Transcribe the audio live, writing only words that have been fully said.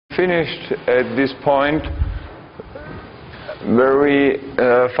finished at this point where we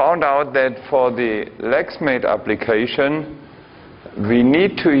found out that for the LEXMED application we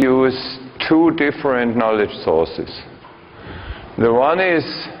need to use two different knowledge sources. The one is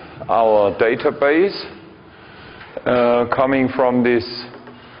our database coming from this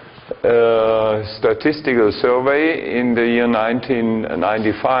statistical survey in the year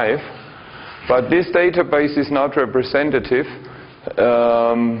 1995, but this database is not representative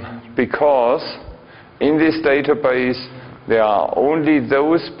because in this database there are only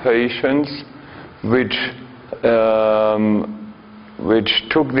those patients which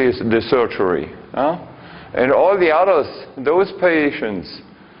took the surgery, and all the others, those patients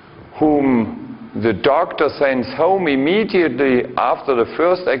whom the doctor sends home immediately after the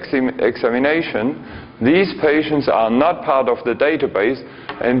first examination, these patients are not part of the database,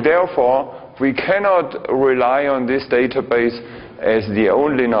 and therefore we cannot rely on this database as the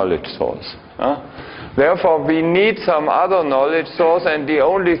only knowledge source. Therefore we need some other knowledge source, and the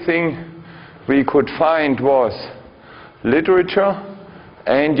only thing we could find was literature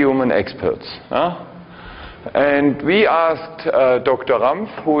and human experts. And we asked Dr.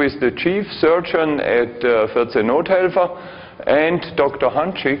 Rampf, who is the chief surgeon at 14 Nothelfer, and Dr.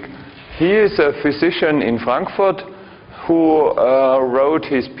 Hanschig. He is a physician in Frankfurt who wrote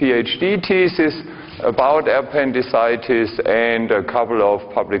his PhD thesis about appendicitis and a couple of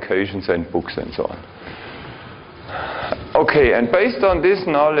publications and books and so on. Okay, and based on this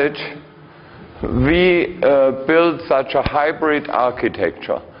knowledge, we built such a hybrid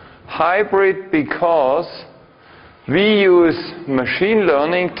architecture. Hybrid because we use machine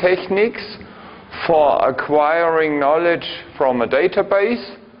learning techniques for acquiring knowledge from a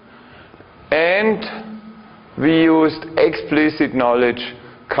database, and we used explicit knowledge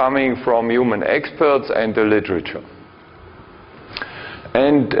coming from human experts and the literature.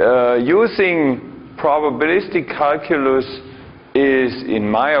 And using probabilistic calculus is, in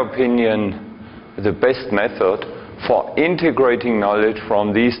my opinion, the best method for integrating knowledge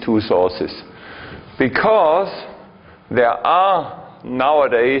from these two sources, because there are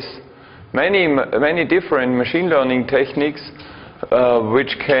nowadays many different machine learning techniques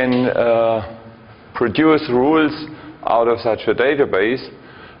which can produce rules out of such a database.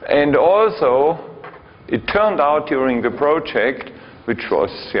 And also it turned out during the project, which was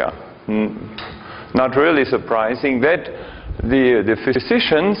not really surprising, that the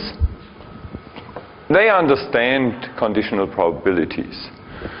physicians, they understand conditional probabilities.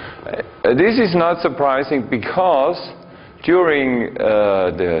 This is not surprising because during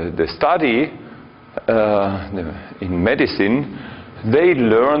the study in medicine, they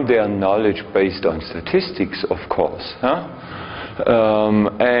learn their knowledge based on statistics, of course.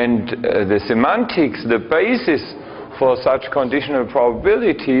 And the semantics, the basis for such conditional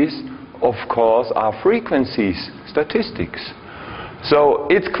probabilities, of course, are frequencies, statistics. So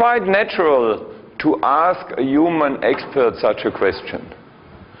it's quite natural to ask a human expert such a question.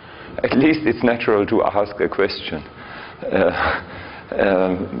 At least it's natural to ask a question.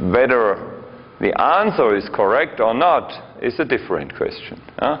 Whether the answer is correct or not is a different question.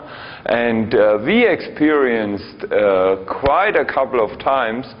 And we experienced quite a couple of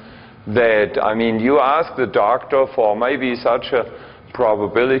times that, I mean, you ask the doctor for maybe such a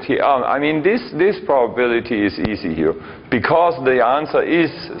probability. I mean, this probability is easy here because the answer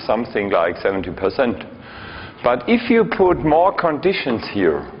is something like 70%. But if you put more conditions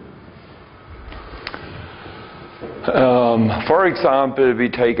here, for example, we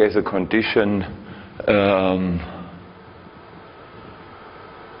take as a condition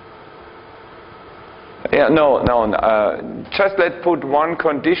just let's put one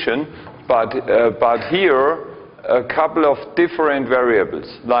condition, but here a couple of different variables,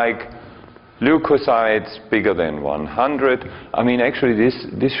 like leukocytes bigger than 100. I mean, actually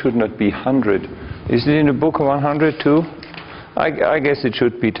this should not be 100. Is it in the book 100 too? I guess it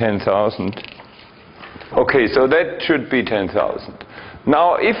should be 10,000. Okay, so that should be 10,000.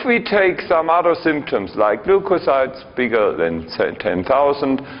 Now, if we take some other symptoms like leukocytes bigger than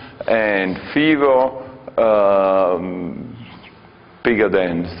 10,000 and fever bigger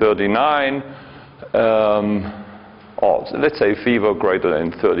than 39, or let's say fever greater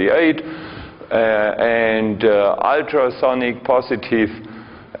than 38, and ultrasonic positive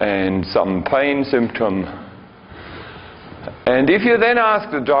and some pain symptom. And if you then ask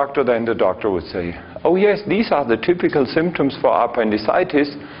the doctor, then the doctor would say, oh yes, these are the typical symptoms for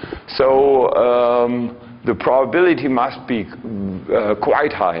appendicitis, so the probability must be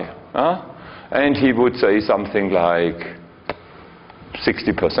quite high. And he would say something like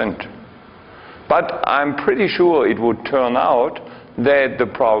 60%. But I'm pretty sure it would turn out that the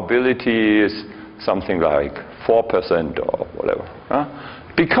probability is something like 4% or whatever.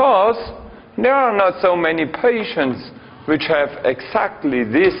 Because there are not so many patients which have exactly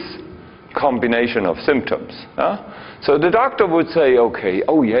this combination of symptoms. So the doctor would say, okay,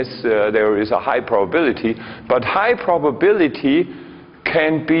 oh yes, there is a high probability, but high probability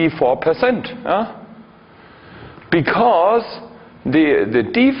can be 4%. Because the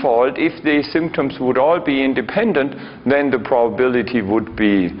default, if the symptoms would all be independent, then the probability would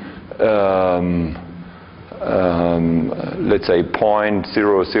be, let's say,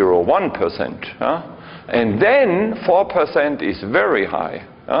 0.001%. And then 4% is very high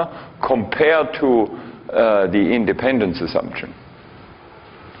compared to the independence assumption.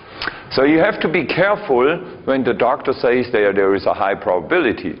 So you have to be careful when the doctor says there is a high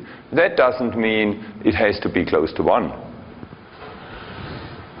probability. That doesn't mean it has to be close to 1.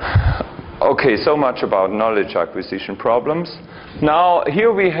 Okay, so much about knowledge acquisition problems. Now,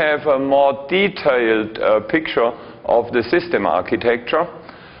 here we have a more detailed picture of the system architecture.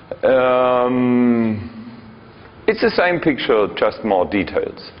 It's the same picture, just more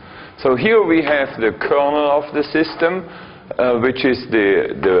details. So here we have the kernel of the system, which is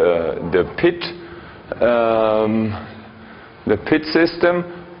the PIT system,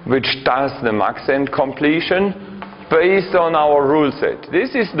 which does the max-end completion based on our rule set.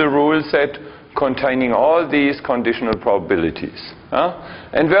 This is the rule set containing all these conditional probabilities.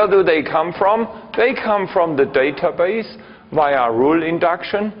 And where do they come from? They come from the database via rule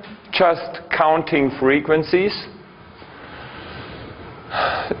induction, just counting frequencies.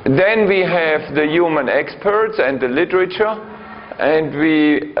 Then we have the human experts and the literature, and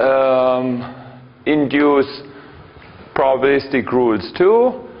we induce probabilistic rules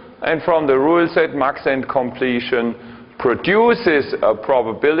too. And from the rule set, max-end completion produces a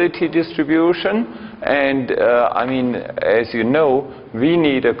probability distribution. And I mean, as you know, we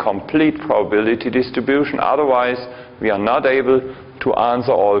need a complete probability distribution. Otherwise, we are not able to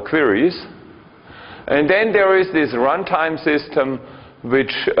answer all queries. And then there is this runtime system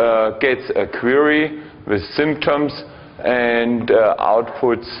which gets a query with symptoms and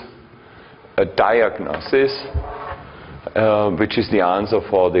outputs a diagnosis, which is the answer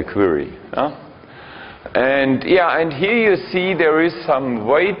for the query. And yeah, and here you see there is some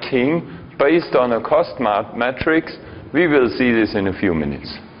weighting based on a cost matrix. We will see this in a few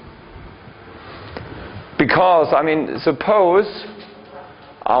minutes. Because, I mean, suppose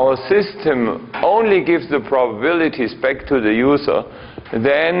our system only gives the probabilities back to the user,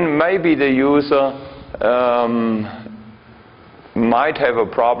 then maybe the user might have a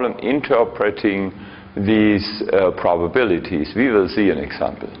problem interpreting these probabilities. We will see an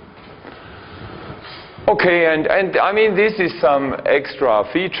example. Okay, and I mean, this is some extra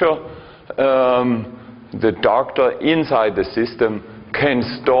feature. The doctor inside the system can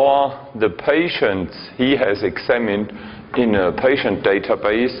store the patients he has examined in a patient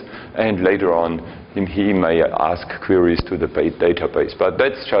database, and later on he may ask queries to the database, but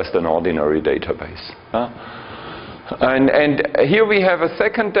that's just an ordinary database. And here we have a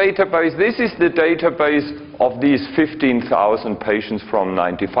second database. This is the database of these 15,000 patients from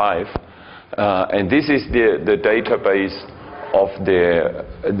 95. And this is the database of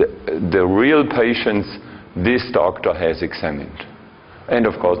the real patients this doctor has examined. And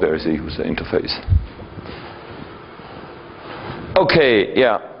of course there is a user interface. Okay,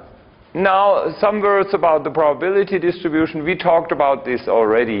 yeah. Now some words about the probability distribution. We talked about this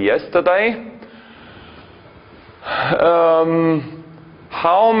already yesterday. How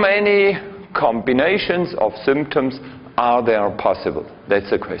many combinations of symptoms are there possible? That's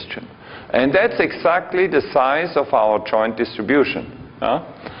the question. And that's exactly the size of our joint distribution.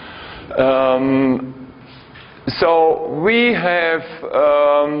 So we have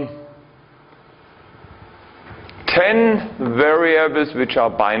 10 variables which are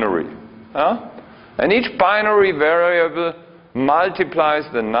binary. And each binary variable multiplies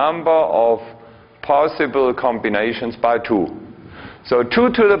the number of possible combinations by 2. So 2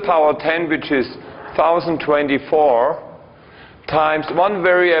 to the power 10, which is 1024, times one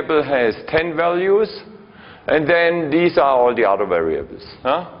variable has 10 values, and then these are all the other variables.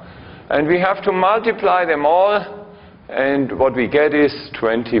 And we have to multiply them all, and what we get is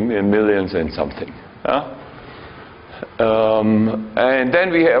 20 millions and something. And then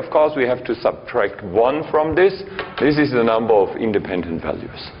we have, of course, we have to subtract 1 from this. This is the number of independent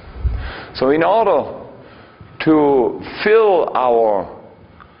values. So in order to fill our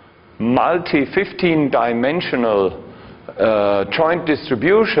multi-15-dimensional joint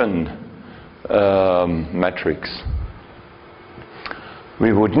distribution matrix,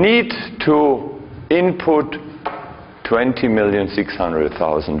 we would need to input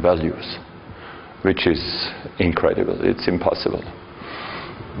 20,600,000 values, which is incredible. It's impossible.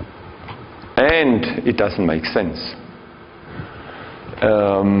 And it doesn't make sense.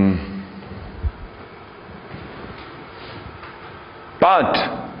 But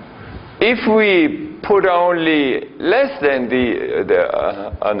if we put only less than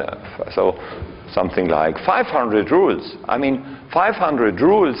so something like 500 rules, I mean 500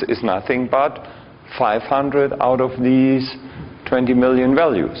 rules is nothing but 500 out of these 20 million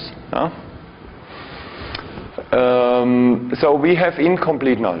values. Huh? So we have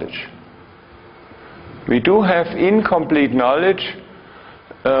incomplete knowledge. We do have incomplete knowledge,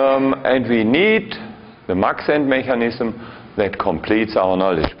 and we need the Maxent mechanism that completes our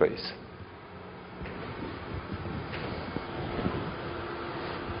knowledge base.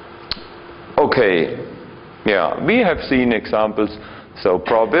 Okay, yeah, we have seen examples. So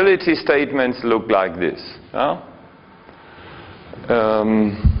probability statements look like this.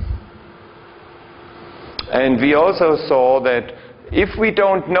 And we also saw that if we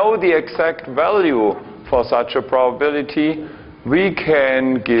don't know the exact value for such a probability, we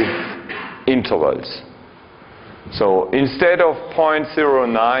can give intervals. So instead of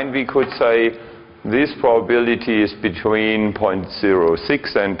 0.09, we could say this probability is between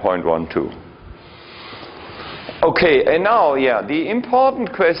 0.06 and 0.12. Okay, and now, yeah, the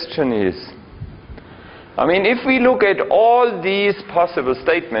important question is, I mean, if we look at all these possible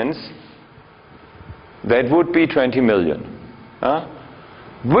statements, that would be 20 million.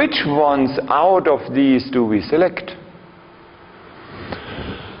 Which ones out of these do we select?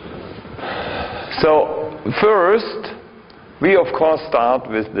 So, first, we of course start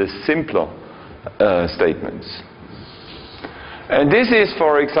with the simpler statements. And this is,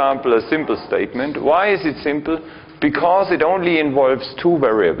 for example, a simple statement. Why is it simple? Because it only involves two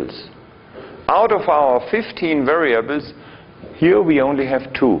variables. Out of our 15 variables, here we only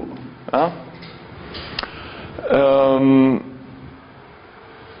have two.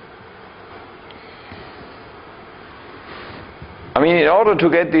 I mean, in order to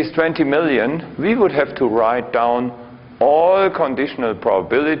get these 20 million, we would have to write down all conditional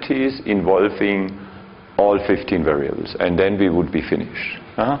probabilities involving all 15 variables, and then we would be finished.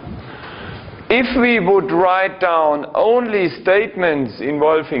 If we would write down only statements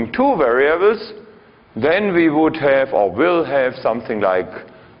involving two variables, then we would have, or will have, something like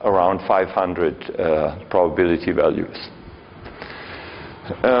around 500 probability values.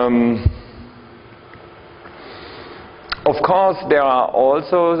 Of course, there are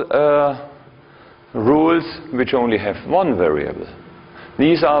also rules which only have one variable.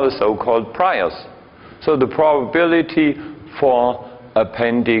 These are the so-called priors. So the probability for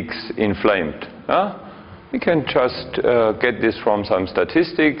appendix inflamed. We can just get this from some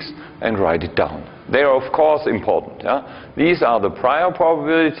statistics and write it down. They are of course important. These are the prior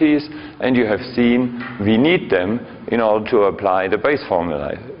probabilities, and you have seen we need them in order to apply the Bayes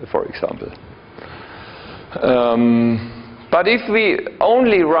formula, for example. But if we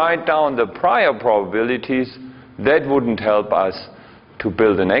only write down the prior probabilities, that wouldn't help us to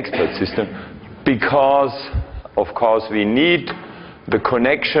build an expert system, because of course we need the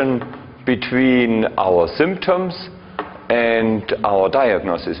connection between our symptoms and our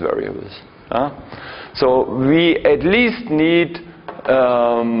diagnosis variables. So we at least need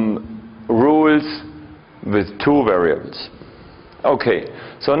rules with two variables. Okay,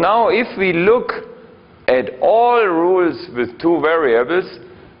 so now if we look at all rules with two variables,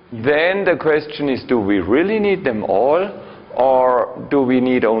 then the question is, do we really need them all, or do we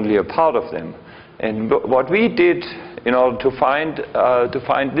need only a part of them? And what we did in order to find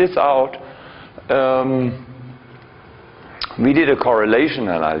this out, we did a correlation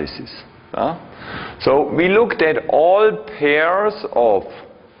analysis. So we looked at all pairs of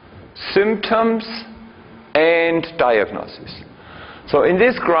symptoms and diagnosis. So in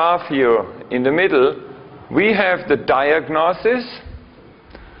this graph here in the middle, we have the diagnosis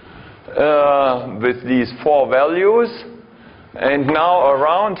with these four values, and now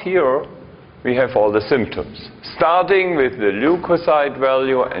around here we have all the symptoms, starting with the leukocyte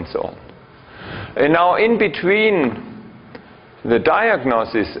value and so on. And now in between the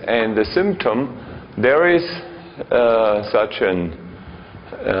diagnosis and the symptom, there is such an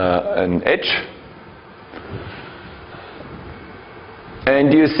edge.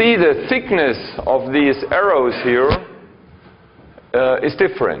 And you see the thickness of these arrows here is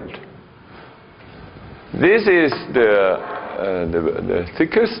different. This is the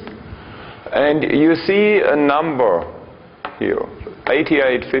thickest, and you see a number here,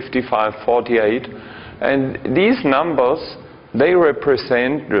 88, 55, 48, and these numbers, they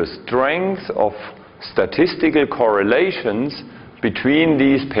represent the strength of statistical correlations between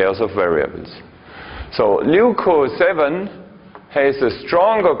these pairs of variables. So leuko-7 has a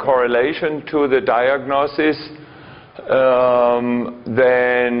stronger correlation to the diagnosis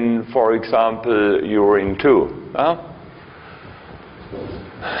than, for example, urine-2.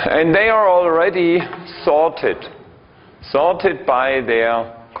 And they are already sorted by their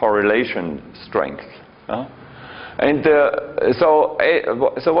correlation strength. And so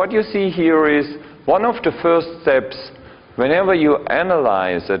what you see here is one of the first steps whenever you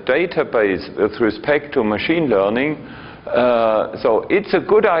analyze a database with respect to machine learning. So it's a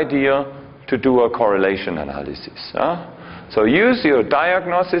good idea to do a correlation analysis. So use your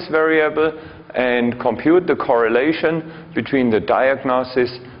diagnosis variable and compute the correlation between the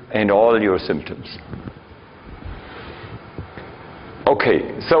diagnosis and all your symptoms.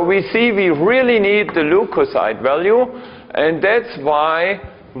 Okay, so we see we really need the leukocyte value, and that's why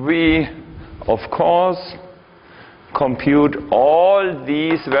we, of course, compute all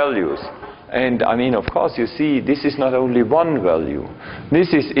these values. And I mean, of course, you see, this is not only one value.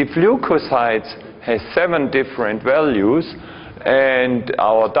 This is, if leukocytes has 7 different values, and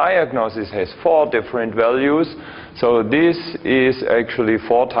our diagnosis has 4 different values, so this is actually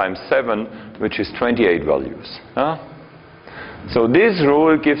 4 times 7, which is 28 values. So this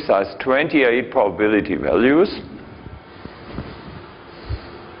rule gives us 28 probability values.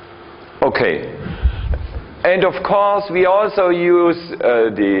 Okay. And of course, we also use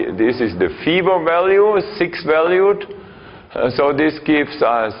this is the fever value, 6 valued. So this gives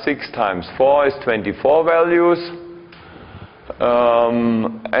us 6 times 4 is 24 values.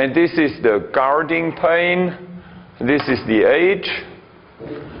 And this is the guarding pain. This is the age.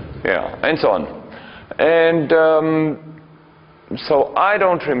 Yeah, and so on. And so I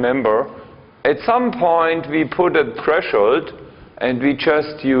don't remember. At some point, we put a threshold, and we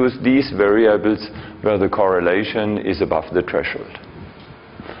just use these variables where the correlation is above the threshold.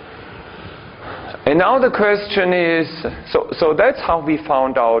 And now the question is, so that's how we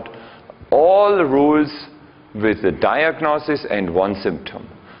found out all the rules with the diagnosis and one symptom.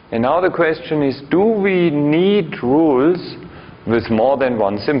 And now the question is, do we need rules with more than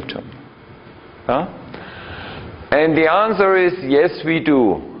one symptom? And the answer is yes, we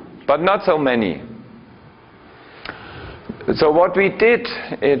do, but not so many. So what we did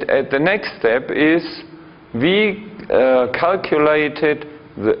at the next step is we calculated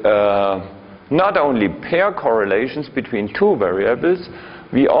not only pair correlations between 2 variables,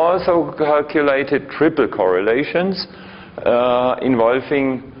 we also calculated triple correlations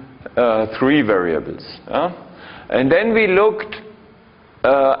involving 3 variables. And then we looked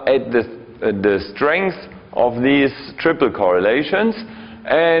at the strength of these triple correlations.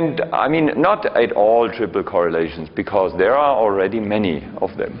 And I mean, not at all triple correlations, because there are already many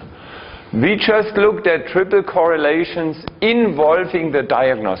of them. We just looked at triple correlations involving the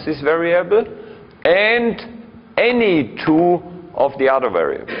diagnosis variable and any 2 of the other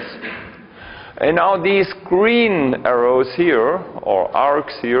variables. And now these green arrows here, or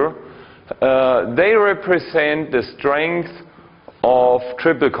arcs here, they represent the strength of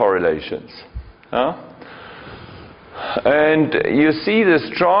triple correlations. And you see the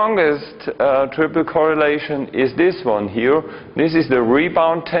strongest triple correlation is this one here. This is the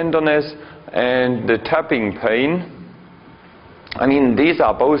rebound tenderness and the tapping pain. I mean, these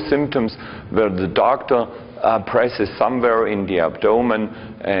are both symptoms where the doctor presses somewhere in the abdomen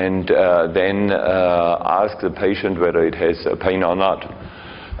and then asks the patient whether it has pain or not.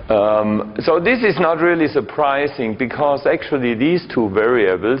 So this is not really surprising, because actually these 2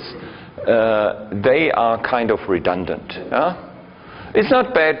 variables they are kind of redundant. It's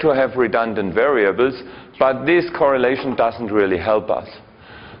not bad to have redundant variables, but this correlation doesn't really help us.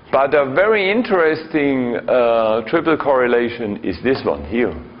 But a very interesting triple correlation is this one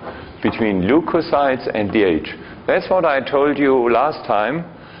here, between leukocytes and the age. That's what I told you last time,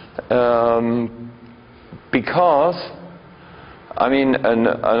 because I mean, an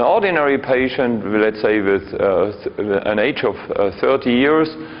ordinary patient, let's say with an age of 30 years,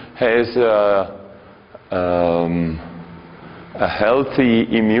 has a healthy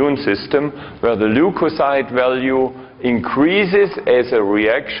immune system where the leukocyte value increases as a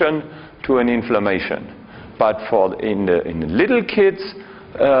reaction to an inflammation. But in the little kids,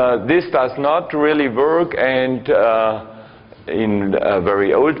 this does not really work, and in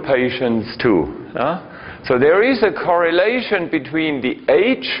very old patients too. So there is a correlation between the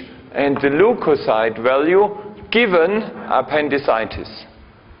age and the leukocyte value given appendicitis,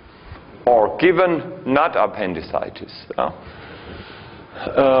 or given not appendicitis.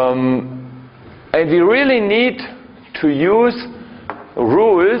 And we really need to use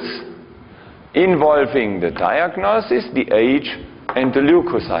rules involving the diagnosis, the age, and the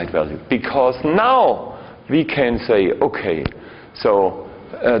leukocyte value. Because now we can say, okay, so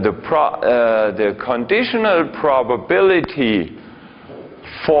the conditional probability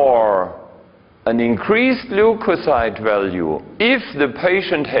for an increased leukocyte value if the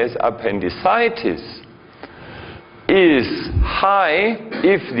patient has appendicitis is high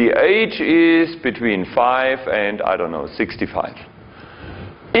if the age is between 5 and, I don't know, 65.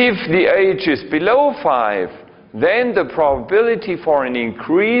 If the age is below 5, then the probability for an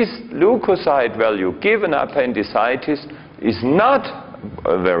increased leukocyte value given appendicitis is not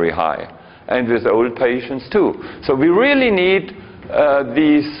very high, and with old patients too. So we really need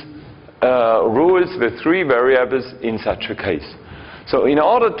these rules with 3 variables in such a case. So in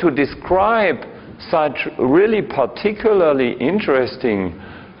order to describe such really particularly interesting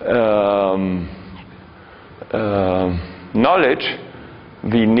knowledge,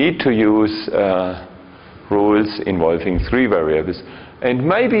 we need to use rules involving 3 variables. And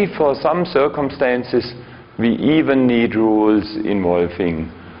maybe for some circumstances we even need rules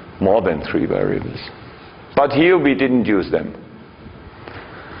involving more than 3 variables. But here we didn't use them.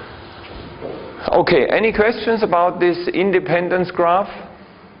 Okay, any questions about this independence graph?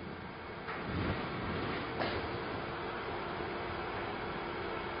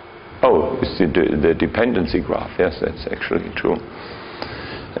 Oh, it's the dependency graph. Yes, that's actually true.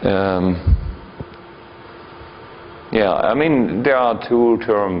 Yeah, I mean, there are 2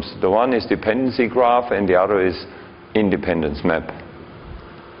 terms. The one is dependency graph and the other is independence map.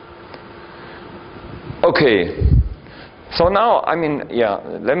 Okay, so now, I mean, yeah,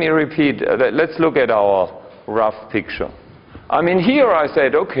 let me repeat. Let's look at our rough picture. I mean, here I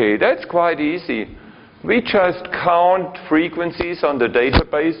said, okay, that's quite easy. We just count frequencies on the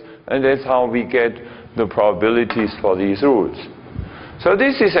database, and that's how we get the probabilities for these rules. So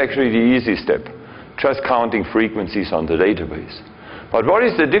this is actually the easy step, just counting frequencies on the database. But what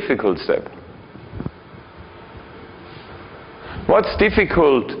is the difficult step? What's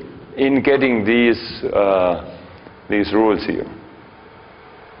difficult in getting these rules here?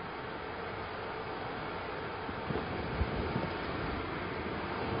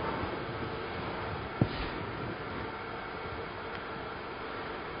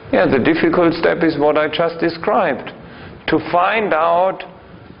 Yeah, the difficult step is what I just described. To find out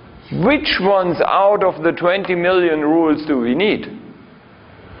which ones out of the 20 million rules do we need.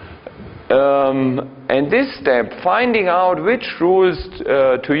 And this step, finding out which rules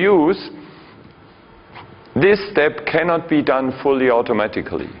to use, this step cannot be done fully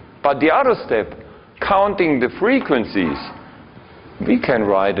automatically. But the other step, counting the frequencies, we can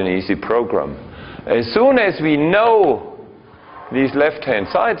write an easy program. As soon as we know these left-hand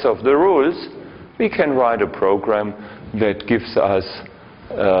sides of the rules, we can write a program that gives us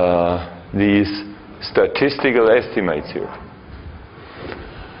these statistical estimates here.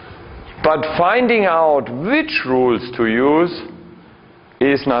 But finding out which rules to use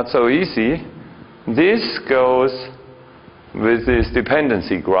is not so easy. This goes with this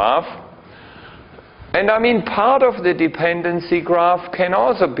dependency graph. And I mean, part of the dependency graph can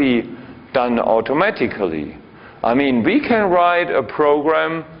also be done automatically. I mean, we can write a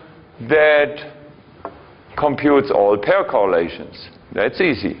program that computes all pair correlations. That's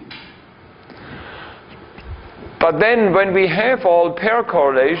easy. But then when we have all pair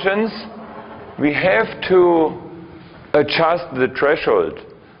correlations, we have to adjust the threshold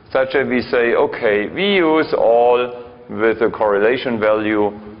such that we say, okay, we use all with a correlation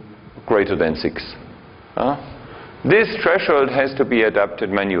value greater than 6. This threshold has to be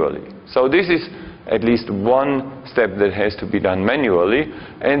adapted manually. So this is at least one step that has to be done manually.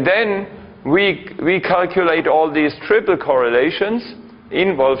 And then we calculate all these triple correlations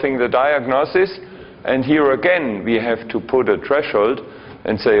involving the diagnosis. And here again, we have to put a threshold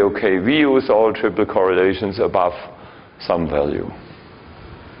and say, okay, we use all triple correlations above some value.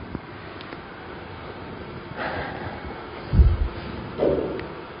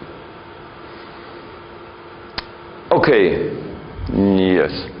 Okay,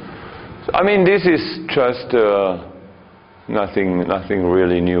 yes. I mean, this is just nothing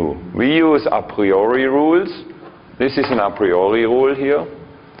really new. We use a priori rules. This is an a priori rule here.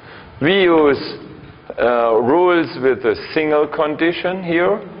 We use rules with a single condition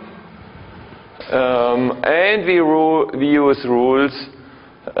here. And we use rules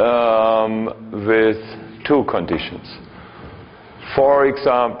with 2 conditions. For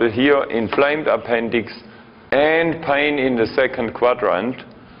example, here, inflamed appendix and pain in the 2nd quadrant.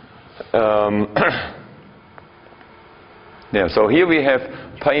 Yeah, so here we have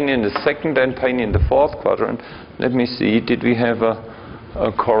pain in the 2nd and pain in the 4th quadrant. Let me see, did we have a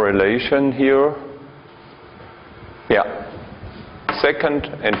a correlation here. Yeah, second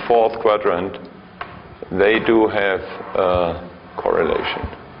and fourth quadrant, they do have a correlation.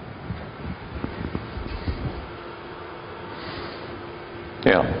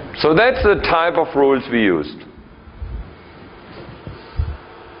 Yeah, so that's the type of rules we used.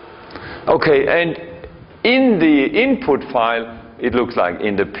 Okay, and in the input file, it looks like,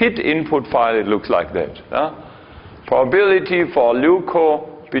 in the PIT input file, it looks like that. Probability for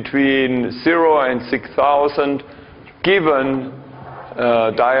leuko between 0 and 6,000, given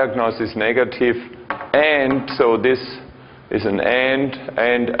diagnosis negative, and so this is an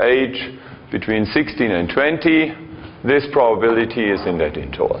and age between 16 and 20. This probability is in that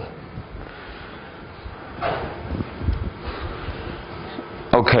interval.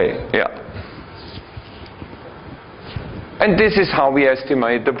 Okay, yeah. And this is how we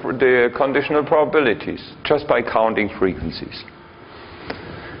estimate the conditional probabilities, just by counting frequencies.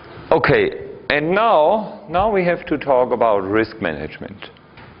 Okay, and now we have to talk about risk management.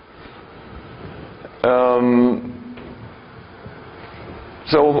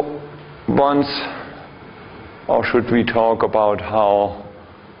 So once, or should we talk about how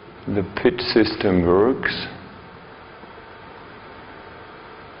the PIT system works?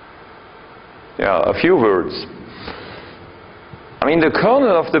 Yeah, a few words. I mean, the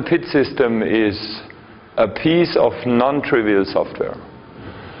kernel of the PIT system is a piece of non-trivial software.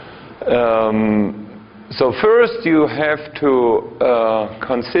 So first you have to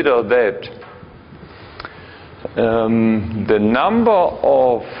consider that the number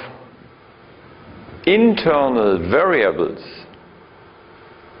of internal variables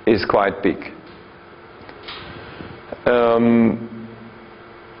is quite big.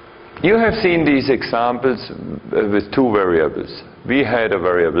 You have seen these examples with two variables. We had a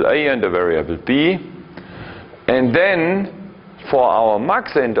variable A and a variable B, and then for our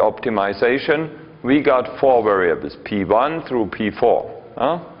max-end optimization we got 4 variables, P1 through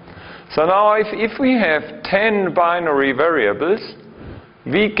P4. So now if we have 10 binary variables,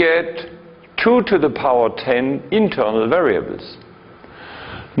 we get 2 to the power 10 internal variables.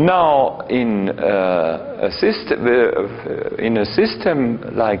 Now in a system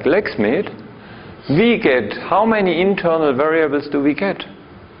like LEXMED, we get, how many internal variables do we get?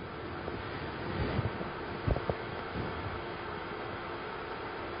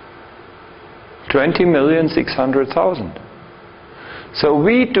 $20,600,000. So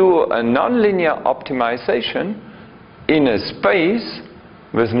we do a nonlinear optimization in a space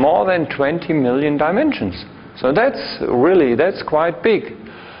with more than 20 million dimensions. So that's quite big.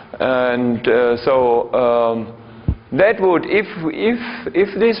 And that would,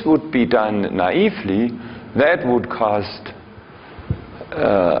 if this would be done naively, that would cost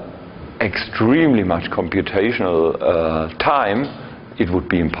extremely much computational time. It would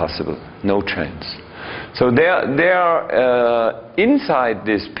be impossible, no chance. So inside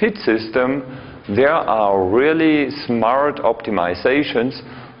this PIT system, there are really smart optimizations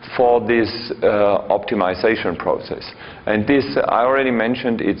for this optimization process. And this, I already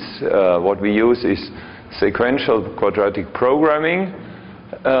mentioned, it's what we use is sequential quadratic programming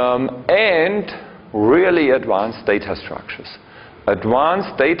and really advanced data structures.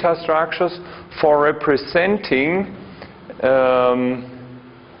 Advanced data structures for representing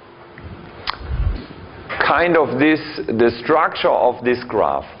kind of the structure of this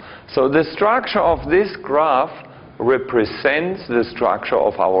graph. So the structure of this graph represents the structure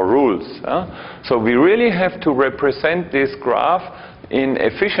of our rules. So we really have to represent this graph in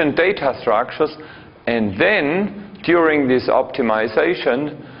efficient data structures, and then during this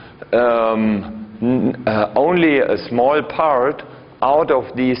optimization only a small part out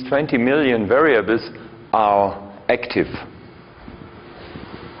of these 20 million variables are active.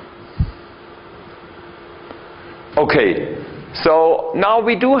 Okay, so now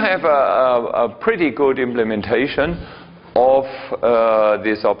we do have a pretty good implementation of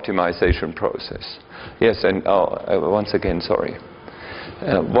this optimization process. Yes, and once again, sorry.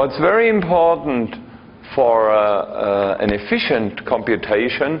 What's very important for an efficient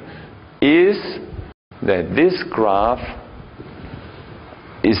computation is that this graph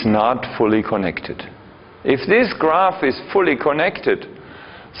is not fully connected. If this graph is fully connected,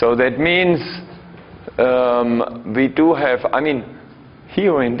 so that means we do have, I mean,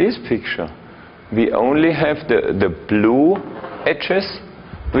 here in this picture, we only have the blue edges,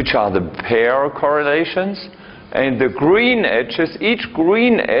 which are the pair correlations, and the green edges, each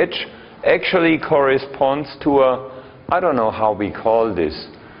green edge actually corresponds to a, I don't know how we call this,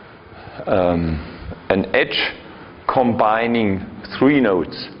 an edge combining 3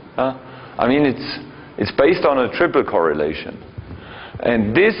 nodes. I mean, it's based on a triple correlation.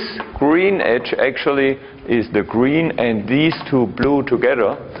 And this green edge actually is the green and these two blue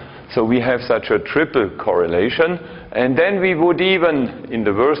together. So we have such a triple correlation. And then we would even, in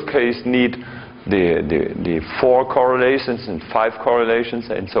the worst case, need the 4 correlations and 5 correlations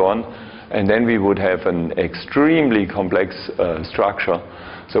and so on. And then we would have an extremely complex structure.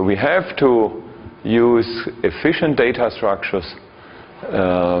 So we have to use efficient data structures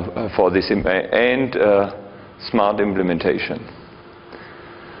for this and smart implementation.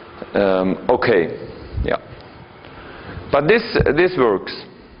 Okay, yeah. But this works.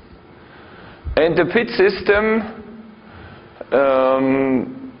 And the PIT system,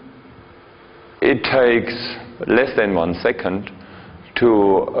 it takes less than 1 second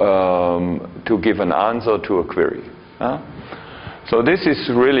to give an answer to a query. So this is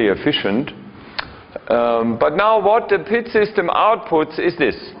really efficient. But now what the PIT system outputs is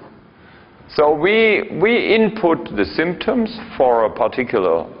this. So we input the symptoms for a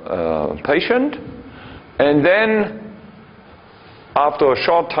particular patient, and then after a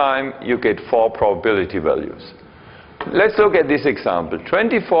short time you get 4 probability values. Let's look at this example.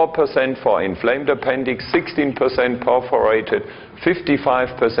 24% for inflamed appendix, 16% perforated,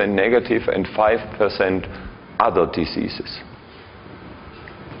 55% negative, and 5% other diseases.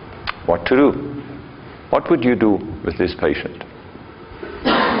 What to do? What would you do with this patient?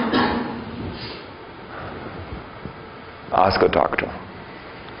 Ask a doctor.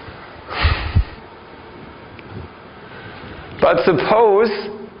 But suppose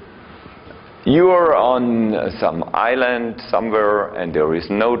you're on some island somewhere and there is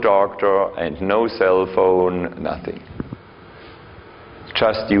no doctor and no cell phone, nothing.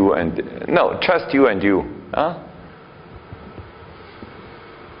 Just you and you. Huh?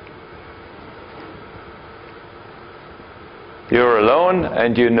 You're alone,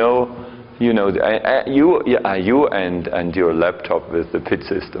 and you and your laptop with the PIT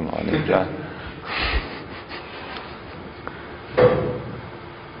system on it. Yeah?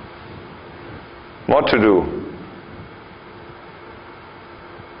 What to do?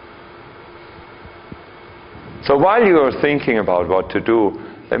 So while you are thinking about what to do,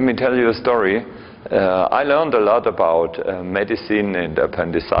 let me tell you a story. I learned a lot about medicine and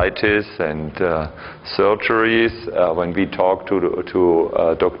appendicitis and surgeries when we talked to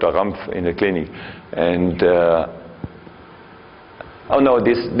Dr. Rampf in the clinic. And oh no,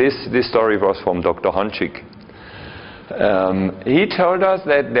 this story was from Dr. Honchik. He told us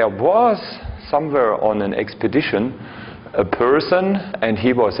that there was somewhere on an expedition a person, and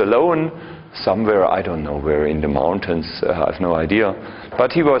he was alone somewhere, I don't know where, in the mountains, I have no idea,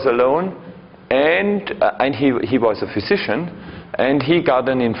 but he was alone. And he was a physician, and he got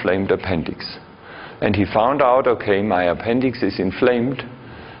an inflamed appendix. And he found out, okay, my appendix is inflamed,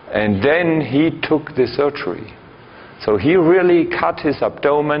 and then he took the surgery. So he really cut his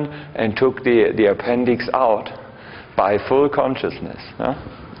abdomen and took the appendix out by full consciousness. Huh?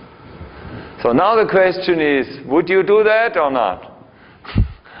 So now the question is, would you do that or not?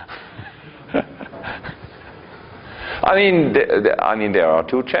 I mean, there are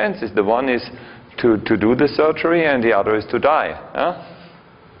 2 chances. The one is to do the surgery, and the other is to die. Huh?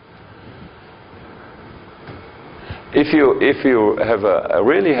 If you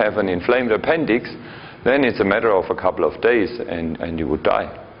really have an inflamed appendix, then it's a matter of a couple of days, and you would die.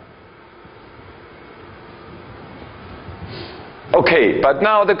 Okay, but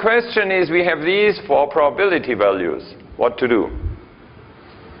now the question is, we have these 4 probability values. What to do?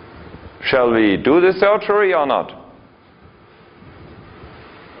 Shall we do the surgery or not?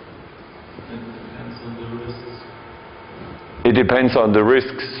 It depends on the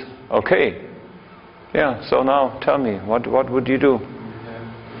risks. Okay. Yeah, so now tell me, what would you do? We have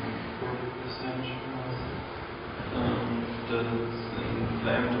 40% that it's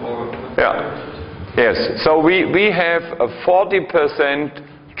inflamed or... Yeah. Yes, so we have a 40%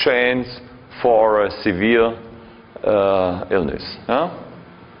 chance for a severe illness. Huh?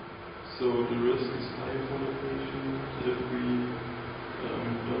 So the risk is high for the patient if we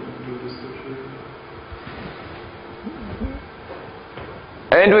don't do the surgery?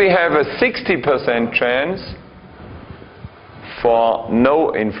 And we have a 60% chance for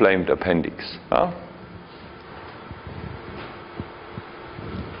no inflamed appendix. Huh?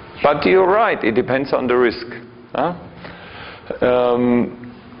 But you're right, it depends on the risk. Huh?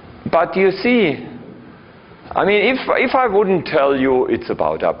 But you see, I mean, if I wouldn't tell you it's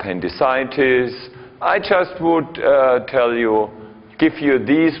about appendicitis, I just would give you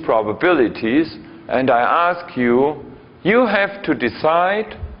these probabilities, and I ask you, you have to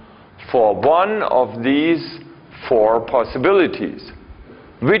decide for one of these 4 possibilities.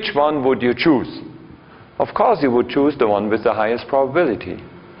 Which one would you choose? of course you would choose the one with the highest probability,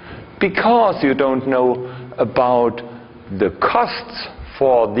 because you don't know about the costs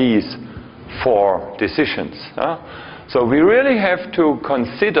for these 4 decisions. So we really have to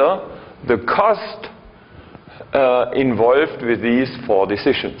consider the cost involved with these 4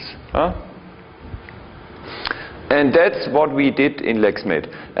 decisions. And that's what we did in LEXMED.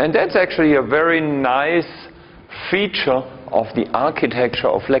 And that's actually a very nice feature of the architecture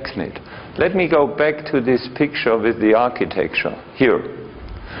of LEXMED. Let me go back to this picture with the architecture here.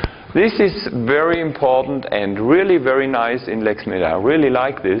 This is very important and really very nice in LEXMED. I really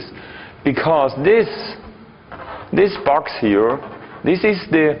like this, because this box here, this is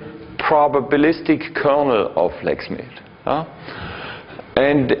the probabilistic kernel of LEXMED.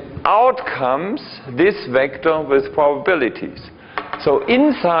 And out comes this vector with probabilities. So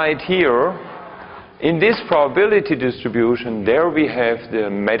inside here, in this probability distribution, there we have the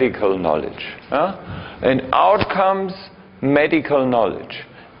medical knowledge. And out comes medical knowledge.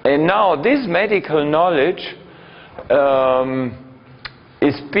 And now this medical knowledge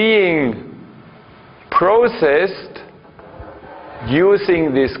is being processed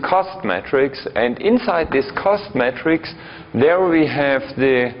using this cost matrix, and inside this cost matrix, there we have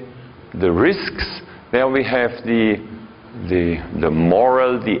the risks, there we have the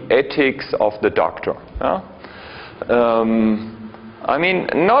moral, the ethics of the doctor. I mean,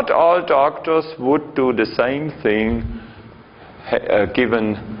 not all doctors would do the same thing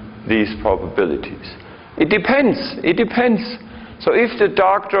given these probabilities. It depends. It depends. So if the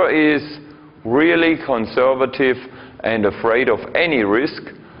doctor is really conservative and afraid of any risk,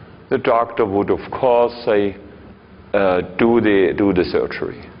 the doctor would of course say do the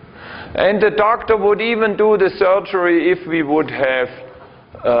surgery. And the doctor would even do the surgery if we would have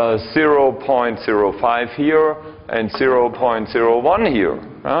 0.05 here and 0.01 here.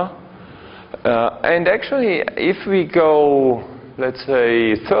 And actually, if we go, let's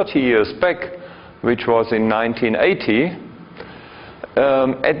say, 30 years back, which was in 1980,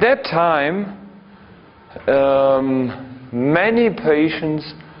 at that time, many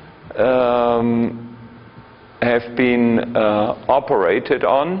patients have been operated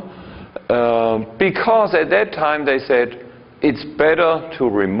on because at that time they said it's better to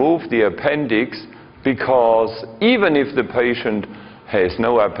remove the appendix, because even if the patient has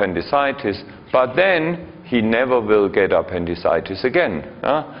no appendicitis, but then he never will get appendicitis again,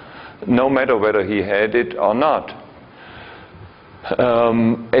 no matter whether he had it or not.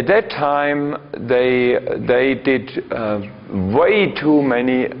 At that time, they did way too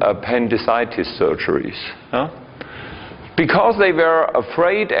many appendicitis surgeries because they were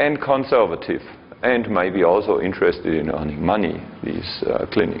afraid and conservative, and maybe also interested in earning money, these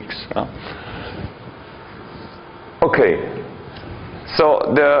clinics. Okay, so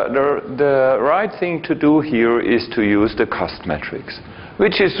the right thing to do here is to use the cost matrix,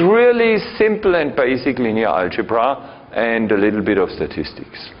 which is really simple and basic linear algebra and a little bit of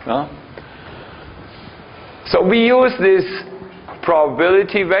statistics. So we use this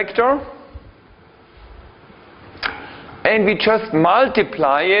probability vector, and we just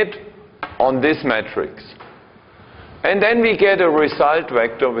multiply it on this matrix. And then we get a result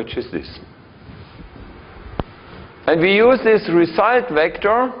vector, which is this. And we use this result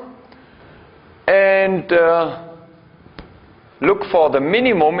vector and look for the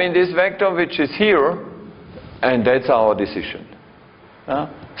minimum in this vector, which is here. And that's our decision.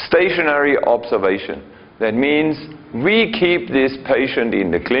 Stationary observation. That means we keep this patient in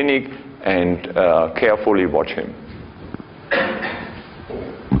the clinic and carefully watch him.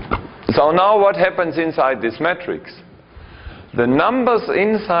 So now what happens inside this matrix? The numbers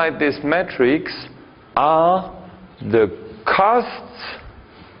inside this matrix are the costs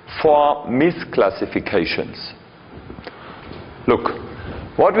for misclassifications. Look,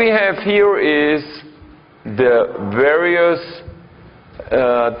 what we have here is the various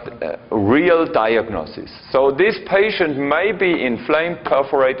real diagnoses. So this patient may be inflamed,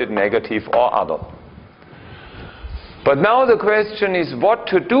 perforated, negative, or other. But now the question is what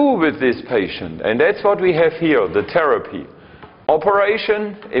to do with this patient. And that's what we have here, the therapy.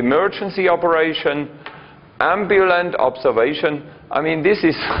 Operation, emergency operation, ambulant observation. I mean, this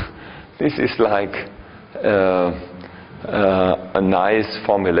is like a nice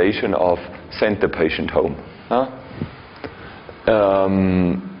formulation of send the patient home.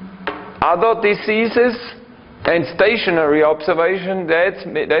 Other diseases and stationary observation,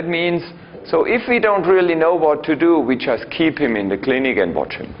 that means, so if we don't really know what to do, we just keep him in the clinic and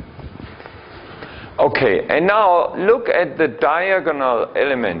watch him. Okay, and now look at the diagonal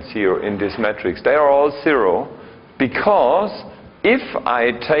elements here in this matrix. They are all 0, because if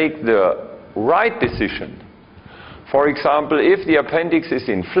I take the right decision. For example, if the appendix is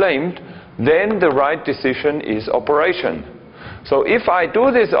inflamed, then the right decision is operation. So if I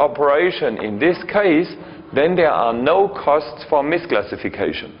do this operation in this case, then there are no costs for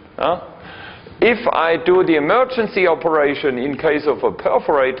misclassification. If I do the emergency operation in case of a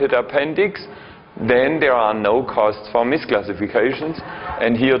perforated appendix, then there are no costs for misclassifications,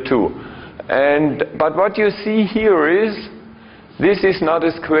 and here too. But what you see here is, this is not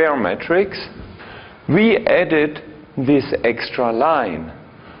a square matrix. We added this extra line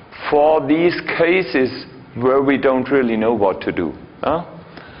for these cases where we don't really know what to do.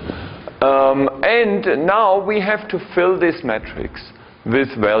 And now we have to fill this matrix with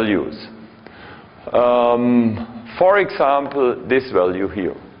values. For example, this value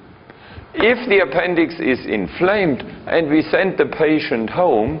here. If the appendix is inflamed and we send the patient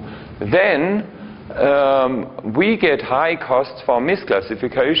home, then we get high costs for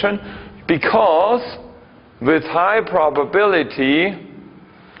misclassification, because with high probability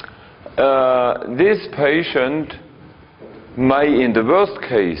this patient may, in the worst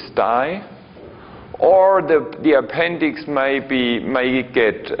case, die, or the appendix may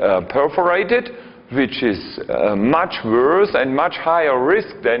get perforated, which is much worse and much higher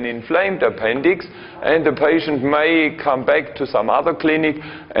risk than inflamed appendix, and the patient may come back to some other clinic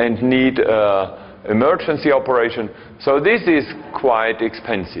and need emergency operation. So this is quite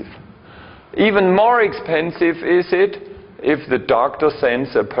expensive. Even more expensive is it if the doctor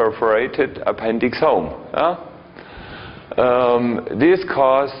sends a perforated appendix home. This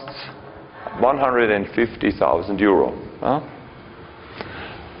costs 150,000 euro.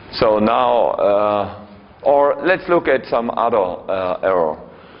 So now, or let's look at some other error.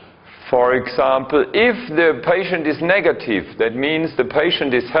 For example, if the patient is negative, that means the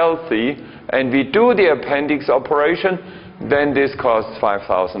patient is healthy, and we do the appendix operation, then this costs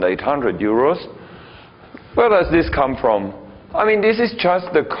 5,800 euros. Where does this come from? I mean, this is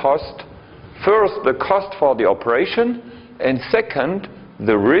just the cost. First, the cost for the operation, and second,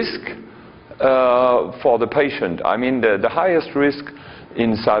 the risk for the patient. I mean, the highest risk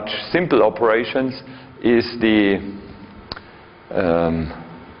in such simple operations is the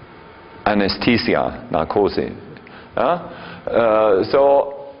anesthesia, narcosis.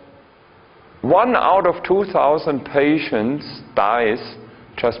 So 1 out of 2,000 patients dies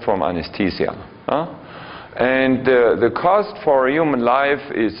just from anesthesia. And the cost for a human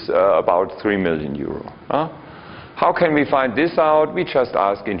life is about 3 million euro. How can we find this out? We just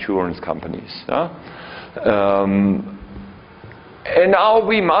ask insurance companies. And now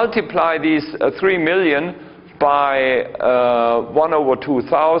we multiply these 3 million by 1 over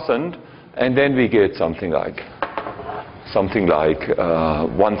 2,000, and then we get something like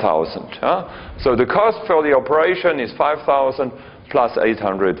 1,000. So the cost for the operation is 5,000 plus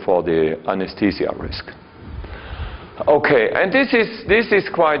 800 for the anesthesia risk. Okay, and this is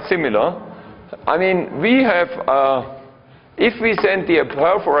quite similar. I mean, we have, if we send the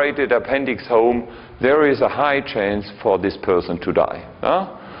perforated appendix home, there is a high chance for this person to die.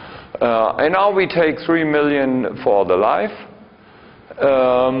 And now we take 3 million for the life,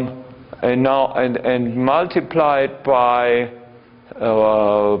 and multiply it by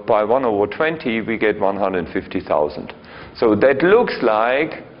 1 over 20, we get 150,000. So that looks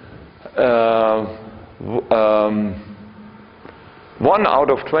like 1 out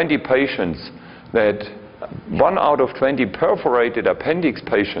of 20 patients, that 1 out of 20 perforated appendix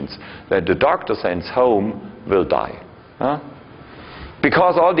patients that the doctor sends home will die.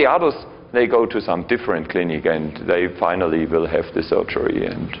 Because all the others, they go to some different clinic and they finally will have the surgery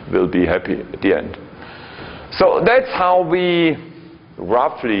and will be happy at the end. So that's how we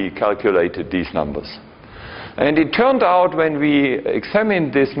roughly calculated these numbers. And it turned out, when we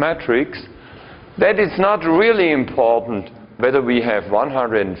examined this matrix, that it's not really important whether we have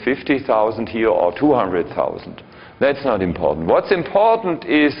 150,000 here or 200,000. That's not important. What's important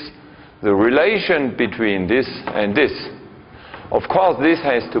is the relation between this and this. Of course, this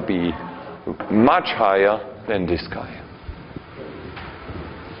has to be much higher than this guy.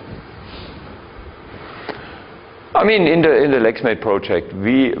 I mean, in the LEXMED project,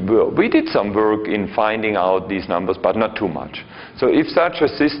 we did some work in finding out these numbers, but not too much. So if such a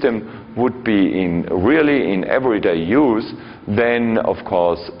system would be really in everyday use, then of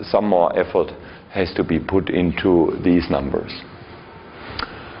course some more effort has to be put into these numbers.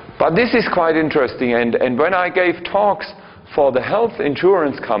 But this is quite interesting, and when I gave talks for the health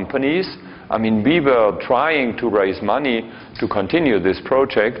insurance companies, I mean, we were trying to raise money to continue this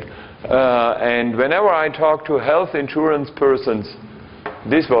project, and whenever I talked to health insurance persons,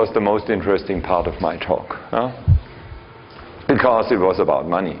 this was the most interesting part of my talk, because it was about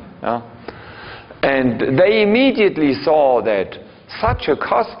money. And they immediately saw that such a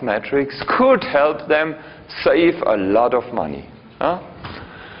cost matrix could help them save a lot of money.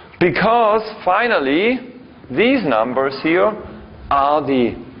 Because finally, these numbers here are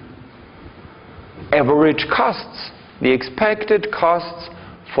the average costs, the expected costs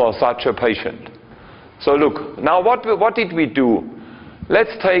for such a patient. So look, now what did we do?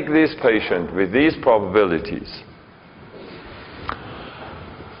 Let's take this patient with these probabilities.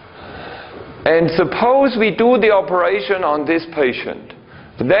 And suppose we do the operation on this patient.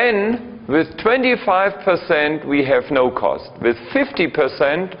 Then, with 25% we have no cost. With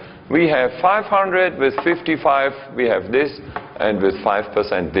 50% we have 500, with 55 we have this, and with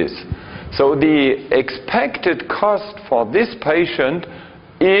 5% this. So the expected cost for this patient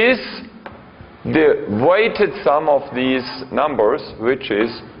is the weighted sum of these numbers, which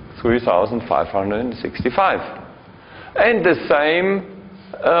is 3,565. And the same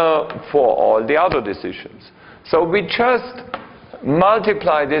for all the other decisions. So we just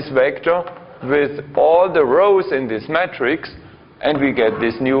multiply this vector with all the rows in this matrix, and we get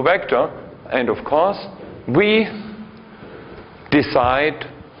this new vector. And of course, we decide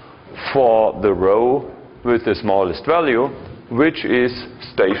for the row with the smallest value, which is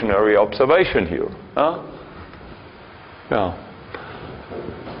stationary observation here. Yeah.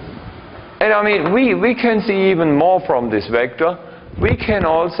 And I mean, we can see even more from this vector. We can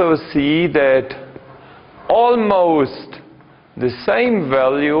also see that almost the same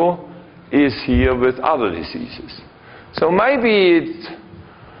value is here with other diseases. So maybe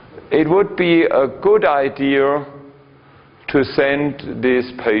it would be a good idea to send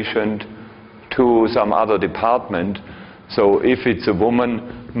this patient to some other department. So if it's a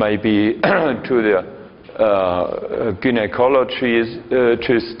woman, maybe to the gynecologist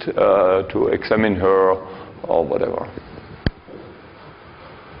to examine her or whatever.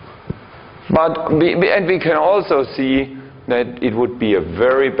 And we can also see that it would be a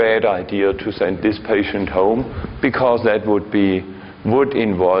very bad idea to send this patient home, because that would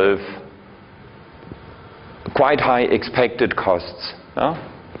involve quite high expected costs.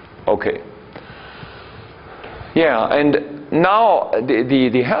 Okay. Yeah, and now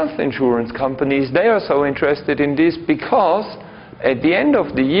the health insurance companies, they are so interested in this because at the end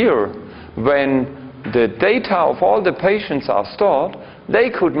of the year, when the data of all the patients are stored, they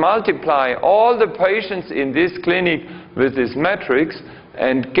could multiply all the patients in this clinic with this matrix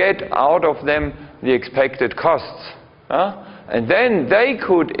and get out of them the expected costs. And then they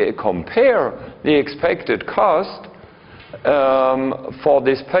could compare the expected cost for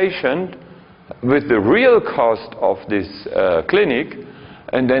this patient with the real cost of this clinic,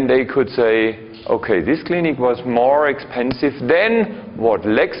 and then they could say, okay, this clinic was more expensive than what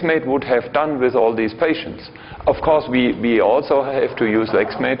LEXMED would have done with all these patients. Of course, we also have to use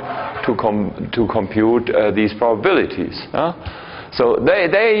LEXMED to compute these probabilities. So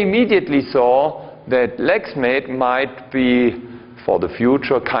they immediately saw that LEXMED might be, for the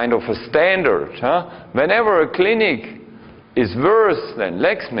future, kind of a standard. Whenever a clinic is worse than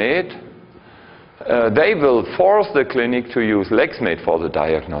LEXMED, they will force the clinic to use LEXMED for the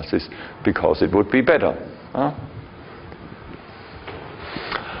diagnosis because it would be better.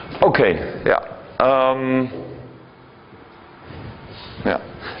 Okay, yeah.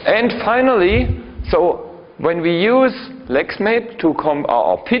 And finally, so when we use LEXMED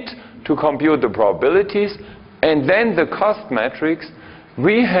or PIT to compute the probabilities, and then the cost matrix,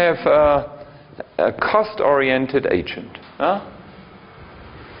 we have a cost-oriented agent.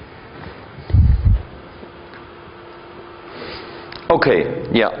 Okay,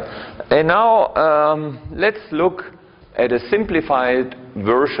 yeah. And now let's look at a simplified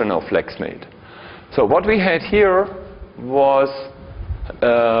version of LEXMED. So what we had here was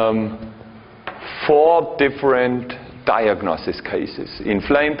 4 different diagnosis cases: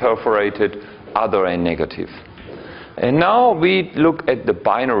 inflamed, perforated, other, and negative. And now we look at the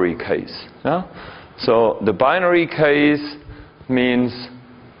binary case. So the binary case means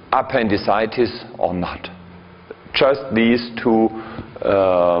appendicitis or not. Just these 2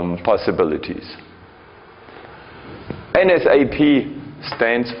 possibilities. NSAP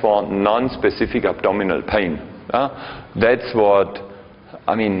stands for non-specific abdominal pain. That's what,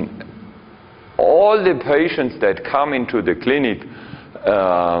 I mean, all the patients that come into the clinic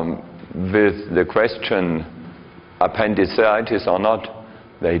with the question appendicitis or not,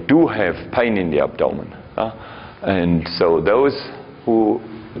 they do have pain in the abdomen. And so those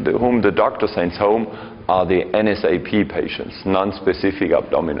whom the doctor sends home are the NSAP patients, non-specific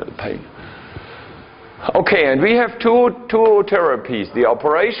abdominal pain. Okay, and we have two therapies, the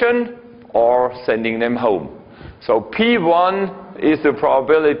operation or sending them home. So P1 is the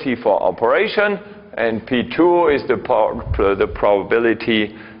probability for operation, and P2 is the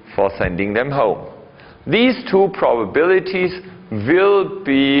probability for sending them home. These two probabilities will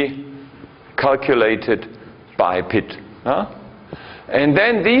be calculated by PIT. And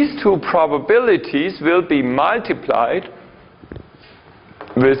then these two probabilities will be multiplied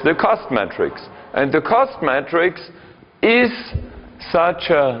with the cost matrix. And the cost matrix is such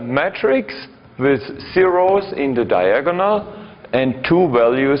a matrix with zeros in the diagonal and two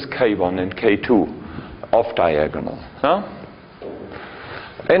values K1 and K2 off diagonal.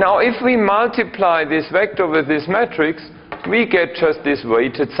 And now if we multiply this vector with this matrix, we get just this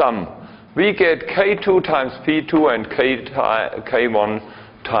weighted sum. We get K2 times P2 and K1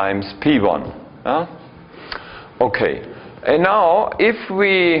 times P1. Okay, and now if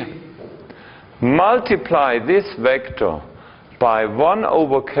we multiply this vector by 1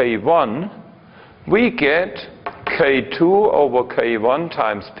 over K1, we get K2 over K1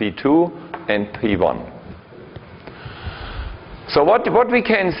 times P2 and P1. So what we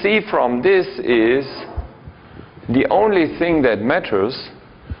can see from this is the only thing that matters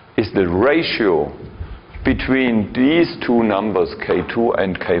is the ratio between these two numbers, K2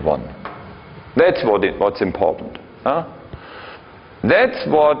 and K1. That's what's important. That's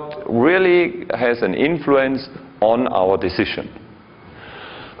what really has an influence on our decision.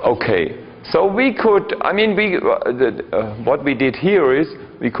 Okay, so we could, what we did here is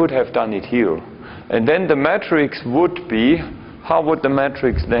we could have done it here. And then the matrix would be, how would the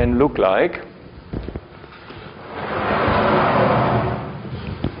matrix then look like?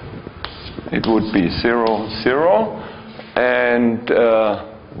 It would be 0, 0, and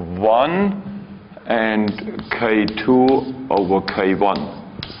 1, and K2 over K1.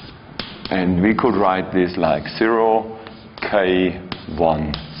 And we could write this like 0,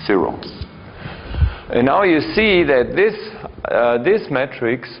 K1, 0. And now you see that this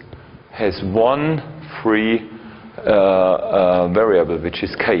matrix has one free variable, which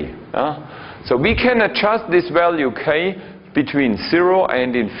is K. So we can adjust this value K between 0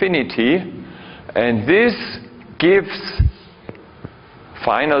 and infinity, and this gives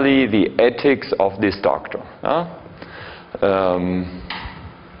finally the ethics of this doctor.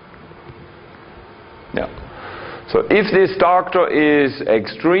 So if this doctor is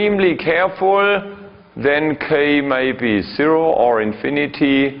extremely careful, then K may be 0 or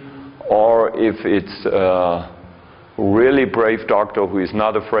infinity, or if it's a really brave doctor who is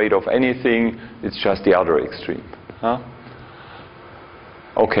not afraid of anything, it's just the other extreme.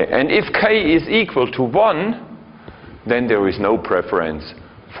 Okay, and if K is equal to 1, then there is no preference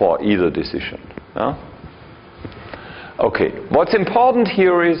for either decision. Okay, what's important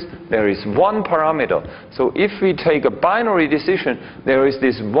here is there is one parameter. So if we take a binary decision, there is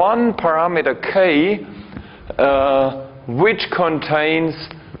this one parameter K which contains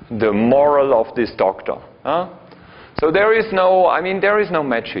the moral of this doctor. So there is no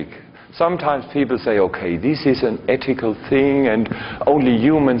magic. Sometimes people say, okay, this is an ethical thing and only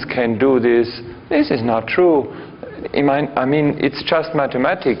humans can do this. This is not true. It's just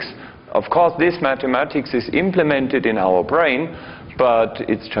mathematics. Of course, this mathematics is implemented in our brain, but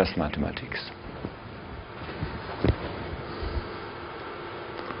it's just mathematics.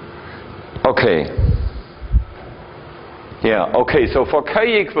 Okay. Yeah, okay, so for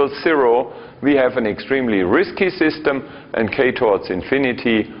K equals 0, we have an extremely risky system, and K towards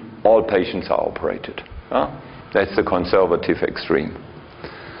infinity, all patients are operated. That's the conservative extreme.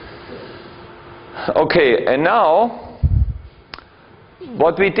 Okay, and now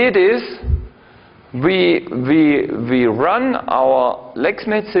what we did is we run our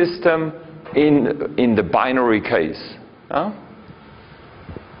LEXMED system in the binary case.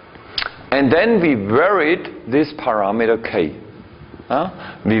 And then we varied this parameter K.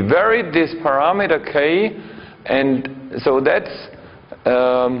 We varied this parameter K, and so that's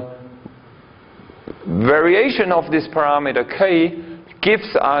variation of this parameter K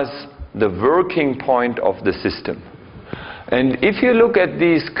gives us the working point of the system. And if you look at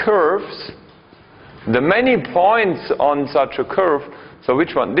these curves, the many points on such a curve, so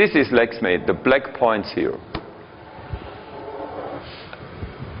which one? This is LEXMED, the black points here.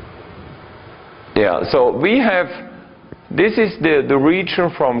 Yeah, so we have, this is the region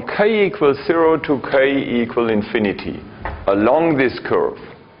from K equals 0 to K equal infinity along this curve.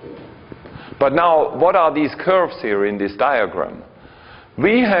 But now, what are these curves here in this diagram?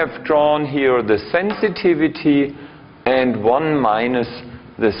 We have drawn here the sensitivity and 1 minus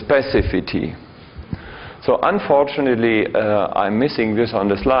the specificity. So unfortunately, I'm missing this on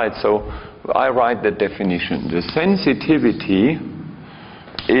the slide, so I write the definition. The sensitivity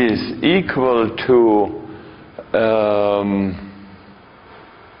is equal to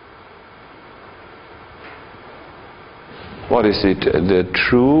what is it? The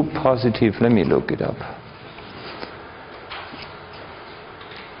true positive, let me look it up.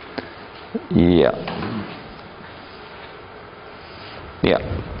 Yeah.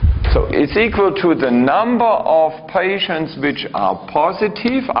 So it's equal to the number of patients which are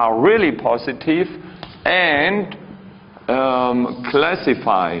positive, are really positive, and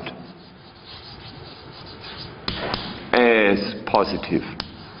classified as positive,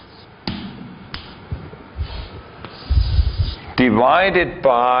 divided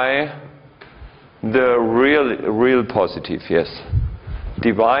by the real positive, yes,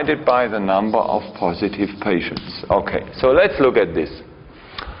 divided by the number of positive patients. Okay, so let's look at this.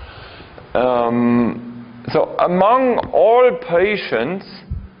 So among all patients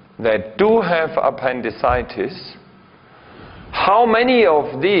that do have appendicitis, how many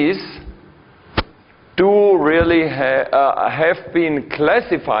of these do really have been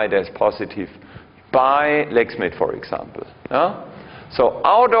classified as positive by LEXMED, for example? So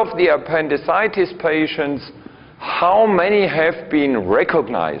out of the appendicitis patients, how many have been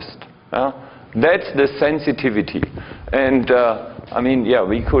recognized? That's the sensitivity. And I mean, yeah,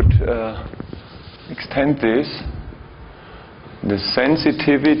 we could extend this. The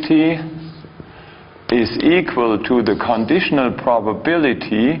sensitivity is equal to the conditional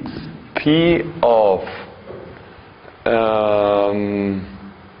probability P of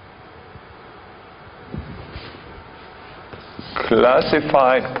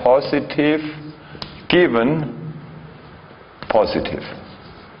classified positive given positive.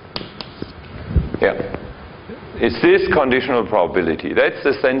 Yeah. It's this conditional probability. That's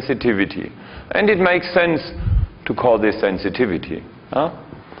the sensitivity. And it makes sense to call this sensitivity.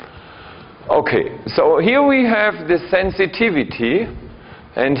 Okay, so here we have the sensitivity,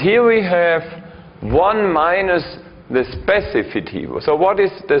 and here we have 1 minus the specificity. So what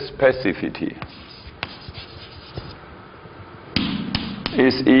is the specificity?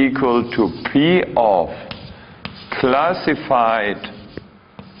 Is equal to P of classified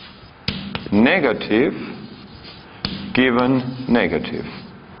negative given negative,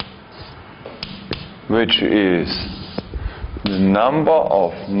 which is the number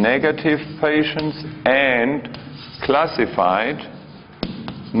of negative patients and classified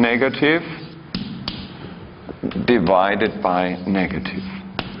negative divided by negative.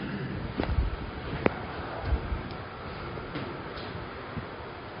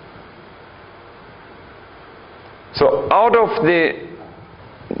 So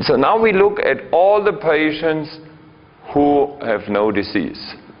so now we look at all the patients who have no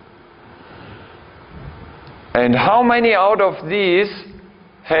disease. And how many out of these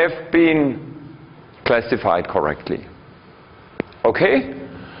have been classified correctly? Okay?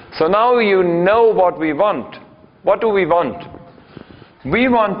 So now you know what we want. What do we want? We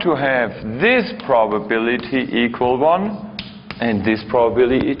want to have this probability equal 1 and this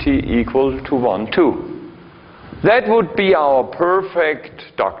probability equal to 1 too. That would be our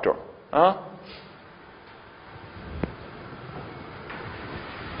perfect doctor.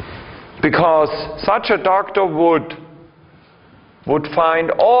 Because such a doctor would find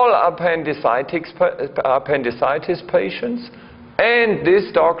all appendicitis patients, and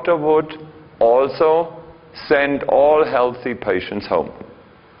this doctor would also send all healthy patients home.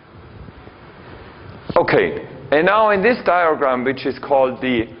 Okay, and now in this diagram, which is called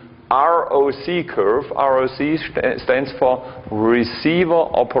the ROC curve, ROC stands for receiver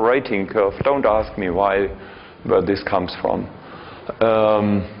operating curve. Don't ask me where this comes from.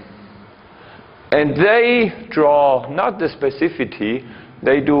 And they draw not the specificity,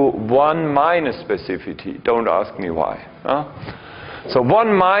 they do 1 minus specificity. Don't ask me why. So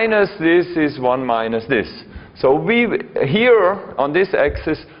 1 minus this is 1 minus this. So here on this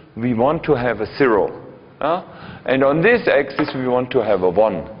axis we want to have a 0. And on this axis we want to have a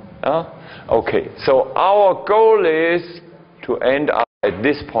 1. Okay, so our goal is to end up at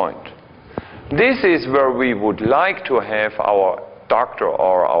this point. This is where we would like to have our doctor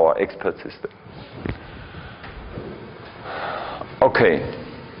or our expert system. Okay.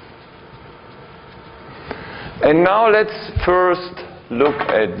 And now let's first look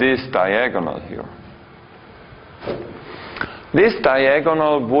at this diagonal here. This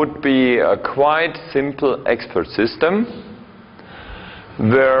diagonal would be a quite simple expert system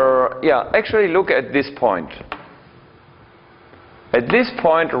where, actually look at this point. At this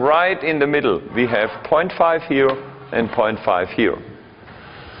point right in the middle we have 0.5 here and 0.5 here.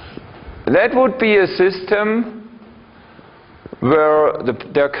 That would be a system where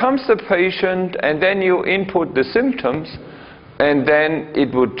there comes the patient and then you input the symptoms and then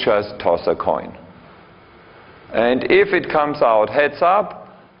it would just toss a coin. And if it comes out heads up,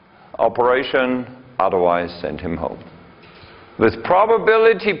 operation, otherwise send him home. With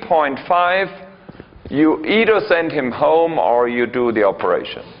probability 0.5, you either send him home or you do the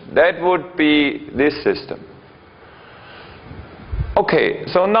operation. That would be this system. Okay,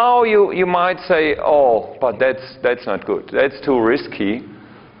 so now you might say, oh, but that's not good. That's too risky.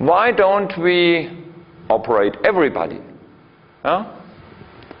 Why don't we operate everybody? Huh?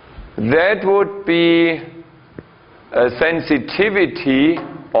 That would be a sensitivity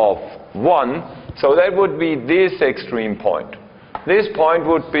of 1. So that would be this extreme point. This point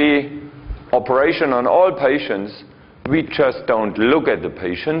would be operation on all patients. We just don't look at the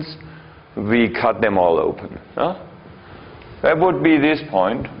patients. We cut them all open. Huh? That would be this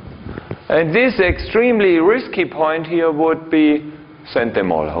point. And this extremely risky point here would be send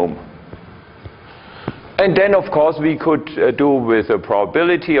them all home. And then, of course, we could do with a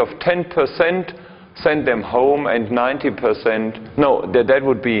probability of 10%, send them home, and 90%, no, that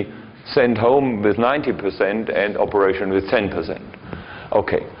would be send home with 90% and operation with 10%.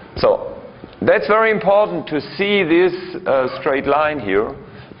 Okay, so that's very important to see this straight line here.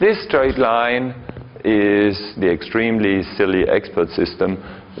 This straight line is the extremely silly expert system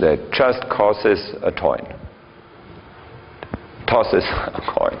that just tosses a coin. Tosses a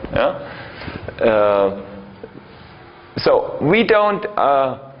coin. Yeah? So we don't.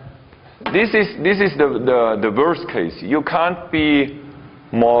 This is the worst case. You can't be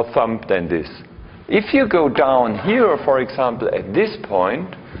more thumb than this. If you go down here, for example, at this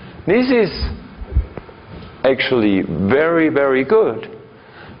point, this is actually very, very good.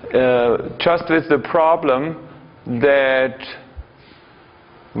 Just with the problem that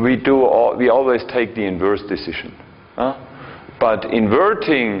we always take the inverse decision. But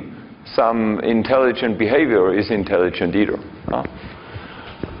inverting some intelligent behavior is intelligent either.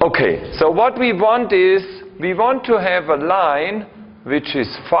 Okay, so what we want is, we want to have a line which is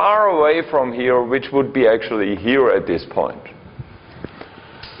far away from here, which would be actually here at this point.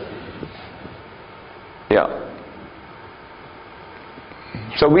 Yeah.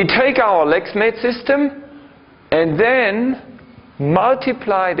 So we take our LEXMED system and then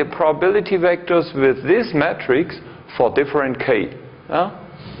multiply the probability vectors with this matrix for different k.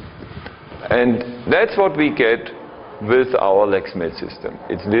 And that's what we get with our LEXMED system.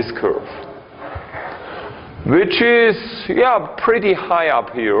 It's this curve, which is, yeah, pretty high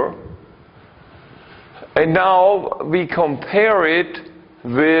up here. And now we compare it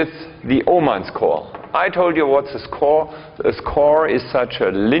with the Ullmann score. I told you what's a score. A score is such a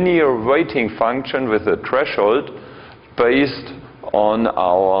linear weighting function with a threshold based on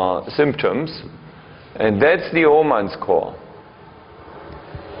our symptoms. And that's the Ullmann score.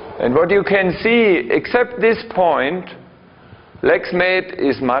 And what you can see, except this point, LEXMED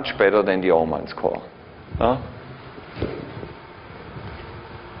is much better than the Ullmann score.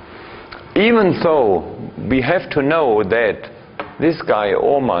 Even though we have to know that this guy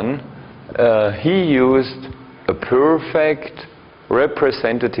Ullmann, he used a perfect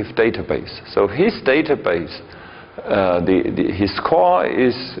representative database. So his database, his score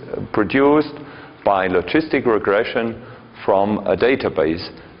is produced by logistic regression from a database.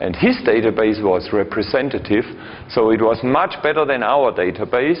 And his database was representative, so it was much better than our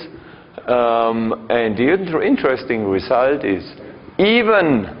database. And the interesting result is,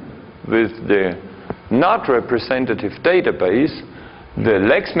 even with the not representative database, the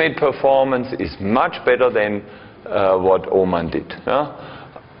LEXMED performance is much better than what Ullmann did.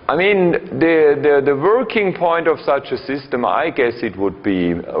 I mean, the working point of such a system, I guess it would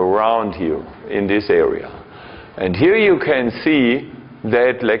be around here, in this area. And here you can see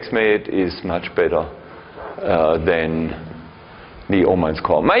that LEXMED is much better than the Ullmann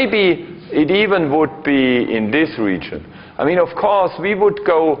score. Maybe it even would be in this region. I mean, of course, we would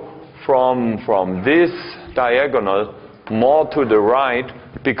go from this diagonal more to the right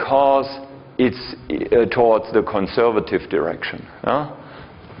because it's towards the conservative direction.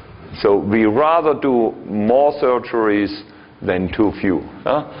 So we rather do more surgeries than too few.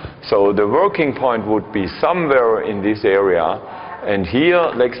 So the working point would be somewhere in this area, and here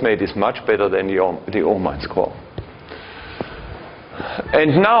LEXMED is much better than the Ullmann score.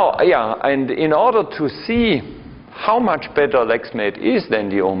 And now, and in order to see how much better LEXMED is than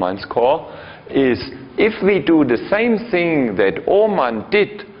the Ullmann score, is if we do the same thing that Ullmann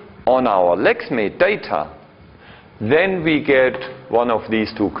did on our LEXMED data, then we get one of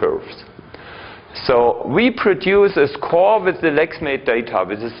these two curves. So we produce a score with the LEXMED data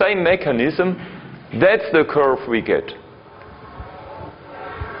with the same mechanism. That's the curve we get.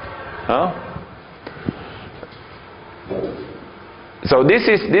 So this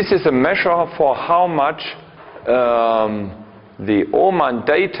is a measure for how much the Oman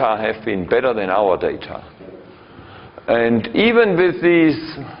data have been better than our data. And even with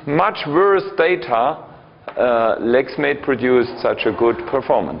these much worse data, LEXMED produced such a good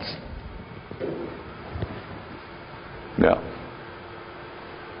performance. Yeah.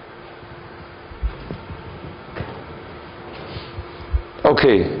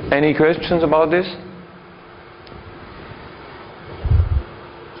 Okay, any questions about this?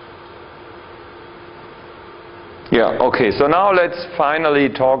 Yeah, okay, so now let's finally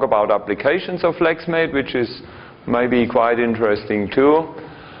talk about applications of LEXMED, which is maybe quite interesting too.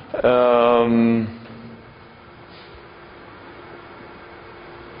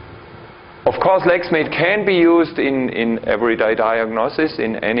 Of course, LEXMED can be used in everyday diagnosis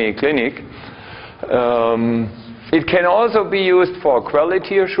in any clinic. It can also be used for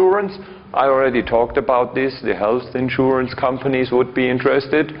quality assurance. I already talked about this. The health insurance companies would be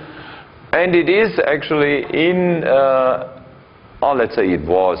interested. And it is actually in, or let's say it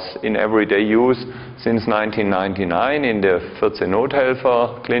was, in everyday use since 1999 in the 14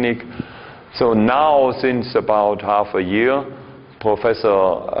 Nothelfer clinic. So now, since about half a year,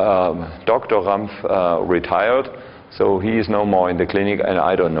 Professor Dr. Rampf retired. So he is no more in the clinic, and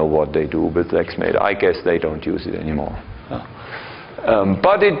I don't know what they do with LEXMED. I guess they don't use it anymore.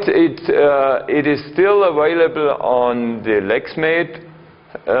 But it is still available on the LEXMED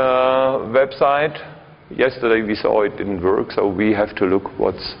website. Yesterday we saw it didn't work, so we have to look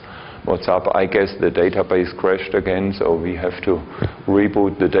what's up. I guess the database crashed again, so we have to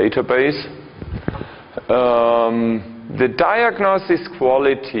reboot the database. The diagnosis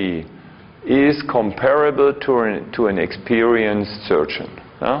quality is comparable to an experienced surgeon.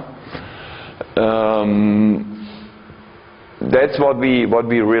 That's what we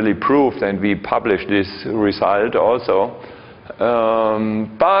really proved, and we published this result also.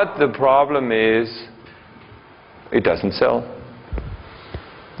 But the problem is it doesn't sell.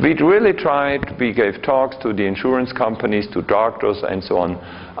 We really tried. We gave talks to the insurance companies, to doctors, and so on.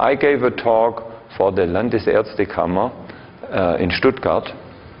 I gave a talk for the Landesärztekammer in Stuttgart.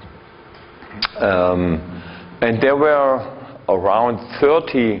 And there were around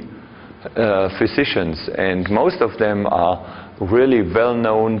 30 physicians, and most of them are really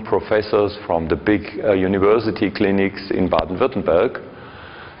well-known professors from the big university clinics in Baden-Württemberg.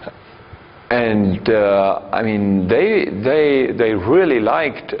 And I mean, they really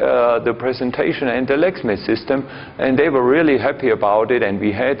liked the presentation and the LEXMED system, and they were really happy about it. And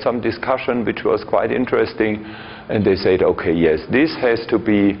we had some discussion which was quite interesting. And they said, okay, yes, this has to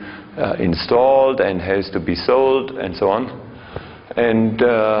be installed and has to be sold, and so on. And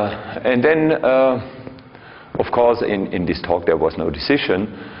then, of course, in this talk there was no decision.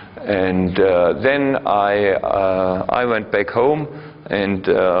 And then I went back home, and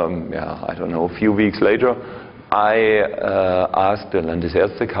yeah, I don't know, a few weeks later, I asked the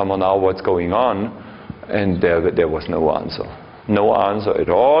Landesärztekammer now what's going on, and there was no answer. No answer at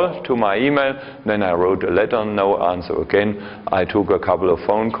all to my email. Then I wrote a letter, no answer again. I took a couple of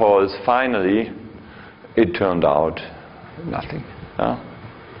phone calls. Finally, it turned out nothing.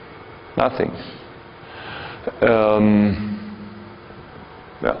 Nothing.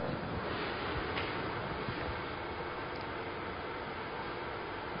 Yeah.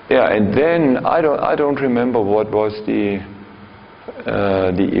 Yeah, and then I don't remember what was the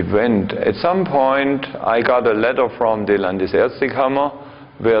event. At some point, I got a letter from the Landesärztekammer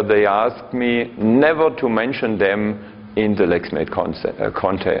where they asked me never to mention them in the LEXMED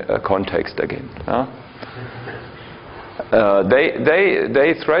context again.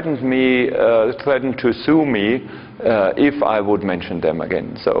 They threatened to sue me if I would mention them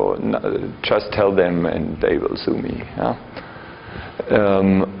again. So just tell them, and they will sue me.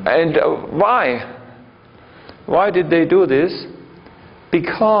 And why? Why did they do this?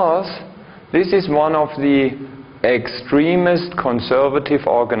 Because this is one of the extremist conservative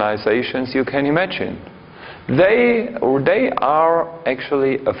organizations you can imagine. They are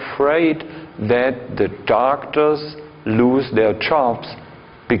actually afraid that the doctors lose their jobs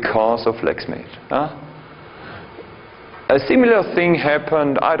because of LEXMED. A similar thing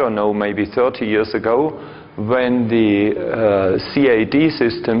happened, I don't know, maybe 30 years ago, when the CAD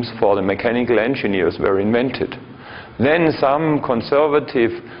systems for the mechanical engineers were invented. Then some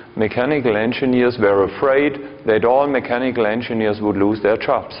conservative mechanical engineers were afraid that all mechanical engineers would lose their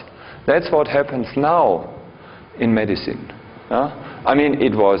jobs. That's what happens now in medicine. I mean,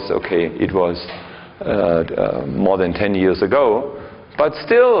 it was, okay, it was more than 10 years ago, but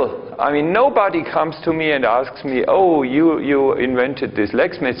still, I mean, nobody comes to me and asks me, oh, you invented this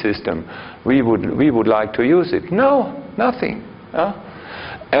LEXMED system, we would like to use it. No, nothing.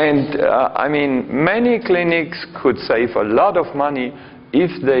 And I mean, many clinics could save a lot of money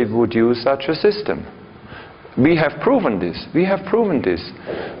if they would use such a system. We have proven this. We have proven this.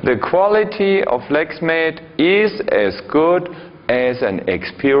 The quality of LEXMED is as good as an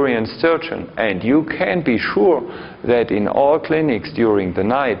experienced surgeon. And you can be sure that in all clinics during the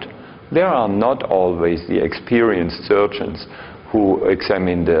night, there are not always the experienced surgeons who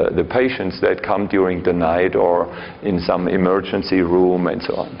examine the patients that come during the night or in some emergency room and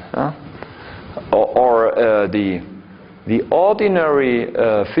so on. The ordinary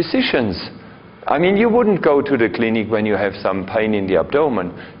physicians. I mean, you wouldn't go to the clinic when you have some pain in the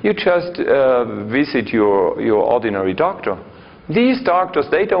abdomen. You just visit your ordinary doctor. These doctors,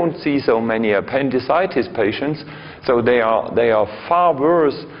 they don't see so many appendicitis patients, so they are far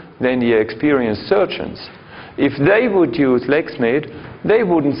worse than the experienced surgeons. If they would use LEXMED, they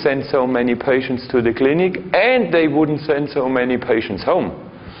wouldn't send so many patients to the clinic, and they wouldn't send so many patients home.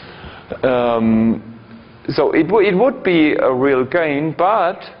 So it would be a real gain,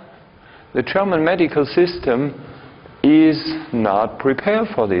 but the German medical system is not prepared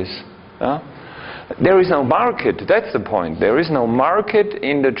for this. There is no market, that's the point. There is no market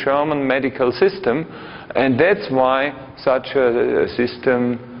in the German medical system, and that's why such a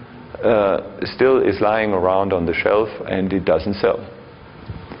system still is lying around on the shelf and it doesn't sell.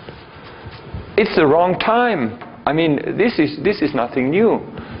 It's the wrong time. I mean, this is nothing new.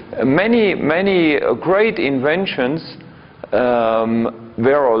 Many great inventions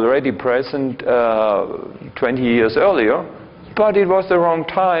were already present 20 years earlier, but it was the wrong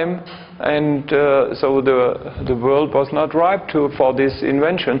time, and so the world was not ripe for this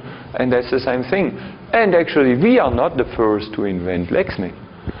invention, and that's the same thing. And actually, we are not the first to invent LEXMED.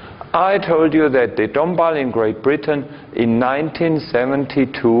 I told you that de Dombasle in Great Britain in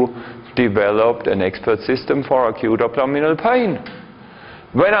 1972 developed an expert system for acute abdominal pain.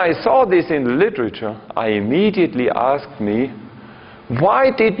 When I saw this in the literature, I immediately asked me,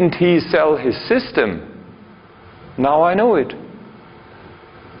 why didn't he sell his system? Now I know it.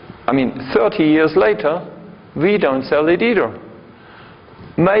 I mean, 30 years later, we don't sell it either.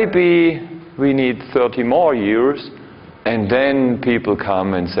 Maybe we need 30 more years, and then people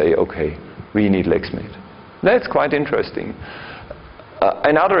come and say, okay, we need LEXMED. That's quite interesting.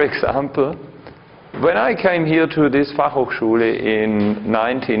 Another example, when I came here to this Fachhochschule in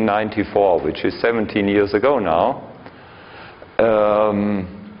 1994, which is 17 years ago now,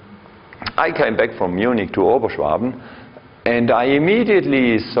 I came back from Munich to Oberschwaben, and I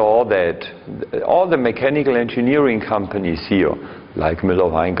immediately saw that all the mechanical engineering companies here, like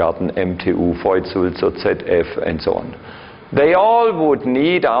Müller-Weingarten, MTU, Voigt-Sulzer, ZF, and so on, they all would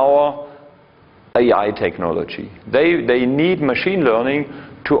need our AI technology. They need machine learning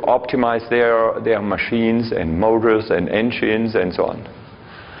to optimize their machines and motors and engines and so on.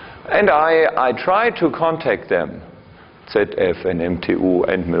 And I tried to contact them, ZF and MTU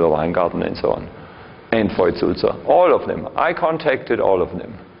and Müller-Weingarten and so on, and Voigt-Sulzer, all of them. I contacted all of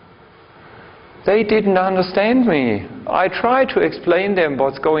them. They didn't understand me. I tried to explain them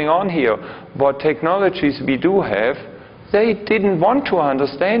what's going on here, what technologies we do have. They didn't want to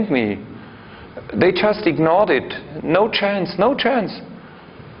understand me. They just ignored it. No chance, no chance.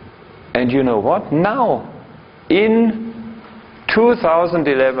 And you know what? Now, in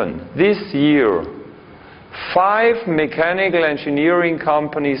 2011, this year, 5 mechanical engineering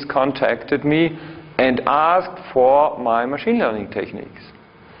companies contacted me and asked for my machine learning techniques.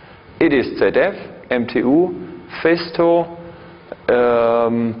 It is ZF, MTU, Festo,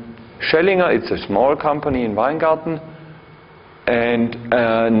 Schellinger, it's a small company in Weingarten, and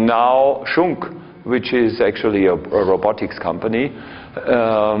now Schunk, which is actually a robotics company.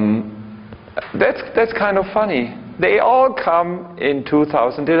 That's kind of funny. They all come in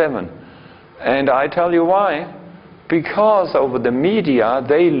 2011. And I tell you why. Because over the media,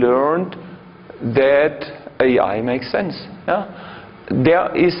 they learned that AI makes sense.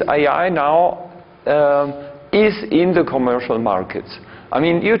 There is AI now is in the commercial markets. I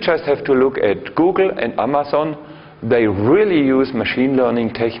mean, you just have to look at Google and Amazon. They really use machine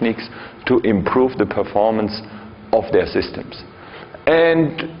learning techniques to improve the performance of their systems.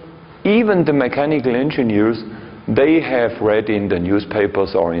 And even the mechanical engineers, they have read in the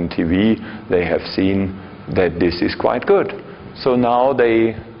newspapers or in TV, they have seen that this is quite good. So now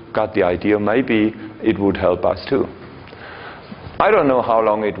they got the idea, maybe it would help us too. I don't know how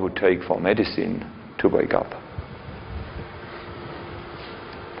long it would take for medicine to wake up.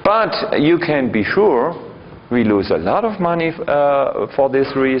 But you can be sure we lose a lot of money for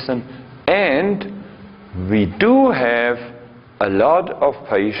this reason, and we do have a lot of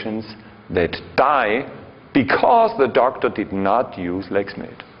patients that die because the doctor did not use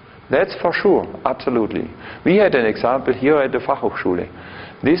LEXMED. That's for sure, absolutely. We had an example here at the Fachhochschule.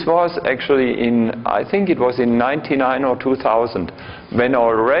 This was actually in, I think it was in 99 or 2000, when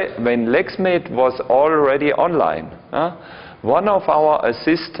LEXMED was already online. One of our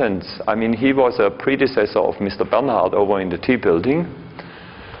assistants, I mean, he was a predecessor of Mr. Bernhard over in the T building.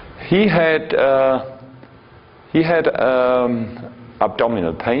 He had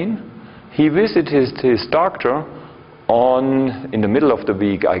abdominal pain. He visited his doctor in the middle of the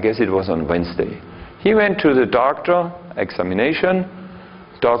week, I guess it was on Wednesday. He went to the doctor, examination.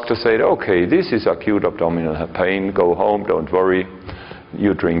 Doctor said, okay, this is acute abdominal pain, go home, don't worry.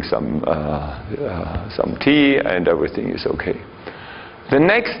 You drink some tea and everything is okay. The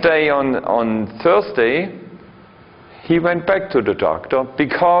next day on Thursday, he went back to the doctor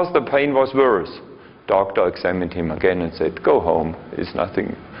because the pain was worse. Doctor examined him again and said, go home, it's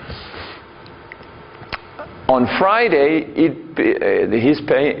nothing. On Friday, his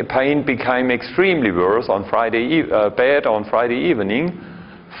pain became extremely worse on bad on Friday evening.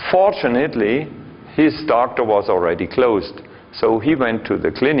 Fortunately, his doctor was already closed. So he went to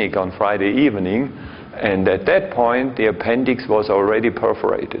the clinic on Friday evening, and at that point, the appendix was already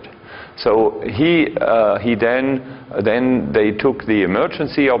perforated. So then they took the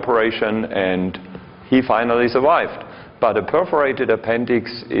emergency operation, and he finally survived. But a perforated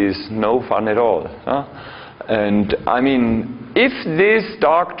appendix is no fun at all. And I mean, if this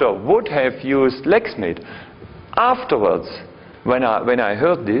doctor would have used LEXMED, afterwards, when I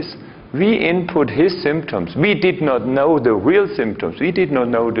heard this, we input his symptoms. We did not know the real symptoms. We did not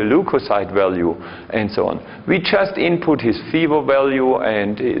know the leukocyte value and so on. We just input his fever value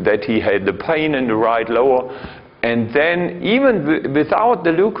and that he had the pain in the right lower. And then even without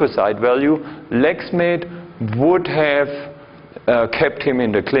the leukocyte value, LEXMED would have kept him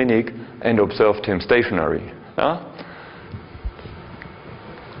in the clinic and observed him stationary.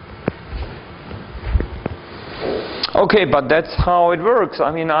 Okay, but that's how it works. I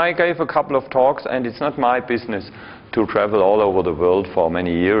mean, I gave a couple of talks, and it's not my business to travel all over the world for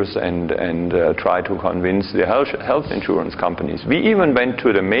many years and try to convince the health insurance companies. We even went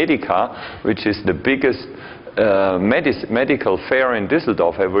to the Medica, which is the biggest medical fair in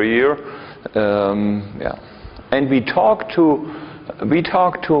Düsseldorf every year. And we talked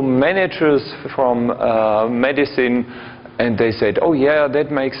to managers from medicine, and they said, oh yeah,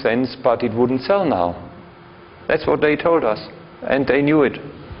 that makes sense, but it wouldn't sell now. That's what they told us, and they knew it.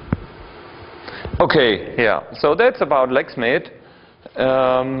 Okay, yeah, so that's about LEXMED.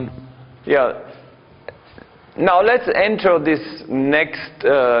 Now let's enter this next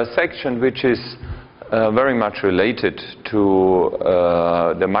section, which is very much related to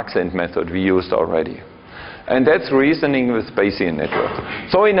the Maxent method we used already. And that's reasoning with Bayesian networks.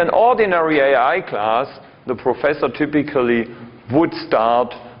 So in an ordinary AI class, the professor typically would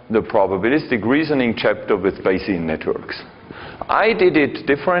start the probabilistic reasoning chapter with Bayesian networks. I did it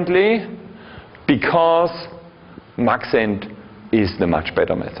differently because Maxent is the much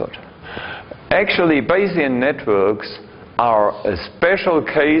better method. Actually, Bayesian networks are a special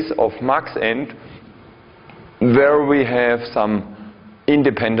case of Maxent where we have some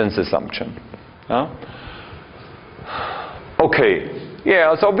independence assumption. Okay,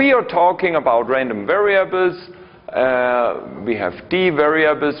 yeah, so we are talking about random variables. We have d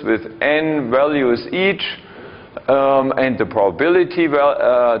variables with n values each, and the probability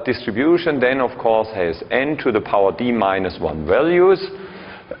distribution then of course has n to the power d minus 1 values.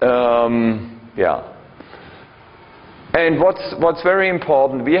 And what's very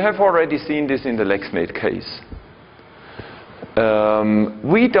important, we have already seen this in the LEXMED case.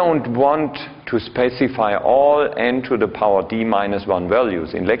 We don't want to specify all n to the power d minus 1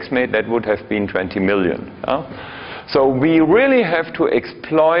 values. In LEXMED that would have been 20 million. So we really have to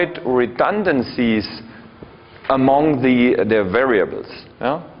exploit redundancies among the variables.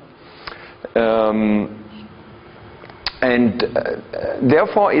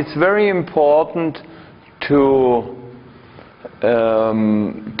 Therefore it's very important to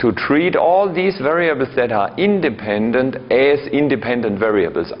treat all these variables that are independent as independent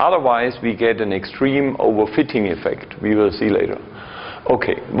variables. Otherwise we get an extreme overfitting effect. We will see later.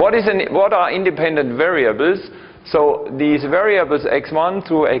 Okay, what are independent variables? So these variables x1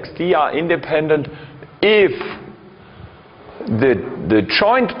 through xd are independent if the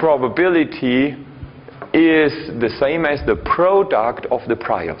joint probability is the same as the product of the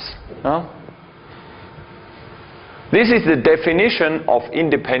priors. This is the definition of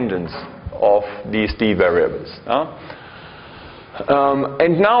independence of these d variables.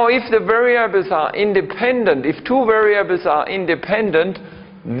 And now if the variables are independent, if two variables are independent,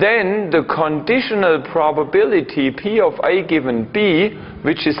 then the conditional probability P of A given B,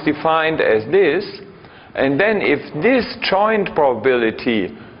 which is defined as this, and then if this joint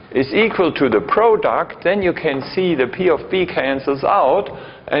probability is equal to the product, then you can see the P of B cancels out,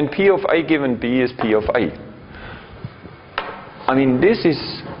 and P of A given B is P of A. I mean, this is,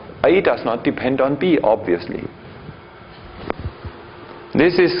 A does not depend on B, obviously.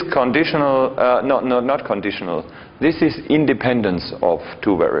 This is conditional, not conditional. This is independence of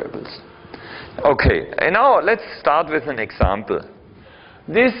two variables. Okay, and now let's start with an example.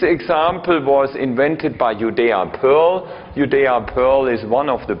 This example was invented by Judea Pearl. Judea Pearl is one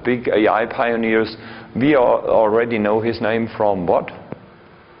of the big AI pioneers. We already know his name from what?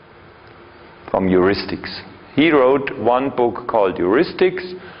 From heuristics. He wrote one book called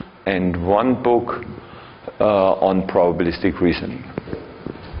Heuristics and one book on probabilistic reasoning.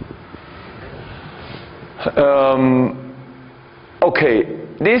 Okay,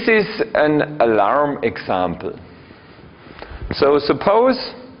 this is an alarm example. So suppose,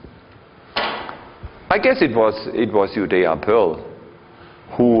 I guess it was Judea Pearl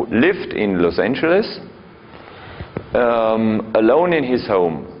who lived in Los Angeles alone in his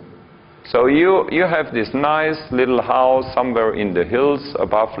home. So you have this nice little house somewhere in the hills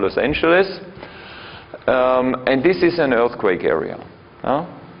above Los Angeles, and this is an earthquake area.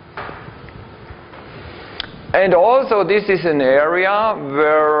 And also this is an area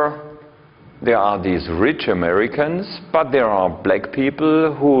where there are these rich Americans, but there are black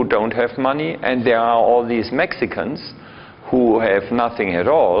people who don't have money, and there are all these Mexicans who have nothing at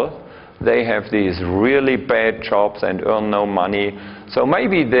all. They have these really bad jobs and earn no money. So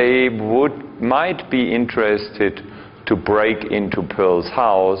maybe they might be interested to break into Pearl's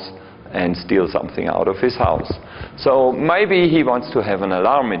house and steal something out of his house. So maybe he wants to have an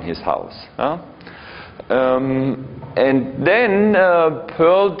alarm in his house. And then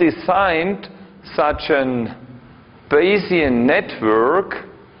Pearl designed such an Bayesian network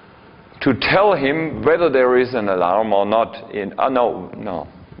to tell him whether there is an alarm or not. No.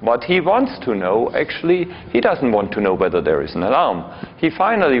 What he wants to know, actually, he doesn't want to know whether there is an alarm. He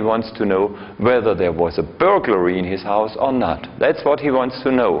finally wants to know whether there was a burglary in his house or not. That's what he wants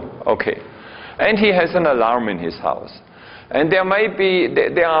to know. Okay. And he has an alarm in his house. And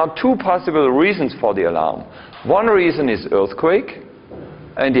there are two possible reasons for the alarm. One reason is earthquake,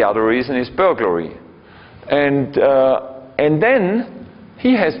 and the other reason is burglary. And then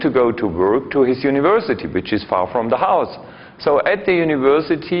he has to go to work to his university, which is far from the house. So at the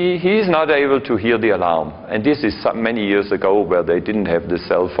university, he's not able to hear the alarm. And this is many years ago where they didn't have the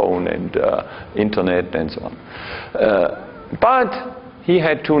cell phone and internet and so on. But he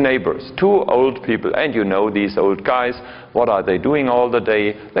had two neighbors, two old people. And you know these old guys, what are they doing all the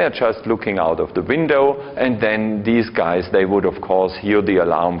day? They're just looking out of the window. And then these guys, they would, of course, hear the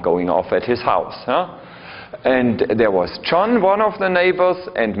alarm going off at his house. And there was John, one of the neighbors,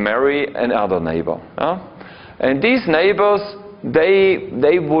 and Mary, another neighbor. And these neighbors,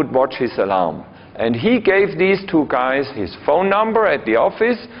 they would watch his alarm. And he gave these two guys his phone number at the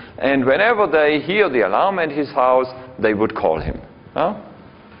office, and whenever they hear the alarm at his house, they would call him.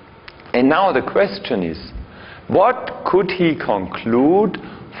 And now the question is, what could he conclude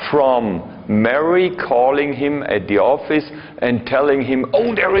from Mary calling him at the office and telling him,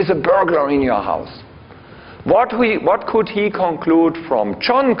 oh, there is a burglar in your house? What could he conclude from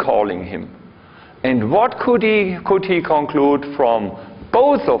John calling him? And what could he conclude from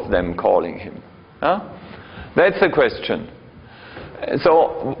both of them calling him? That's the question.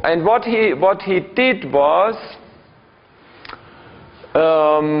 So, and what he did was,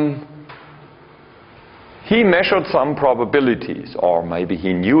 he measured some probabilities, or maybe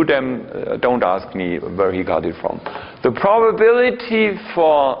he knew them. Don't ask me where he got it from. The probability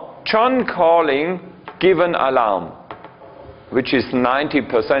for John calling given alarm, which is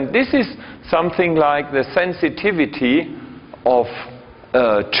 90%. This is something like the sensitivity of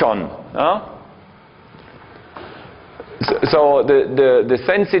John. So the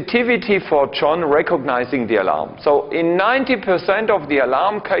sensitivity for John recognizing the alarm. So in 90% of the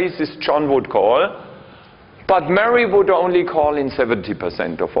alarm cases, John would call, but Mary would only call in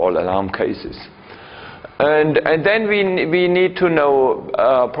 70% of all alarm cases. And then we need to know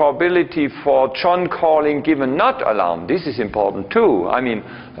probability for John calling given not alarm. This is important too. I mean,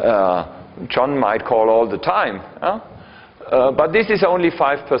 John might call all the time. But this is only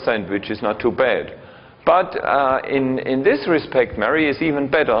 5%, which is not too bad. But in this respect, Mary is even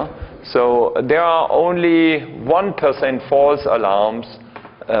better. So there are only 1% false alarms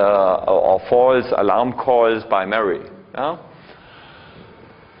or false alarm calls by Mary.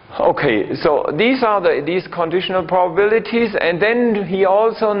 Okay, so these are these conditional probabilities, and then he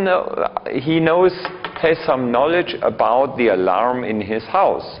also has some knowledge about the alarm in his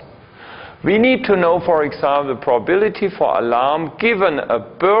house. We need to know, for example, the probability for alarm given a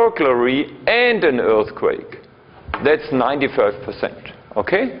burglary and an earthquake. That's 95%,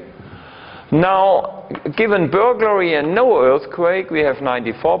 okay? Now, given burglary and no earthquake, we have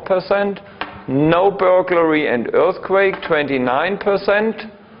 94%. No burglary and earthquake,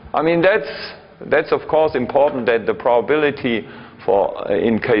 29%. I mean, that's of course important that the probability for,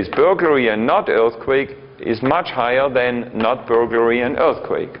 in case burglary and not earthquake, is much higher than not burglary and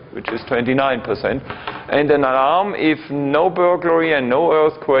earthquake, which is 29%. And an alarm, if no burglary and no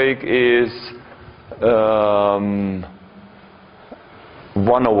earthquake, is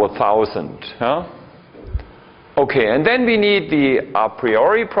 1/1000. Huh? Okay, and then we need the a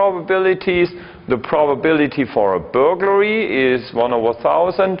priori probabilities. The probability for a burglary is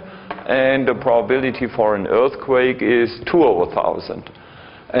 1/1000, and the probability for an earthquake is 2/1000.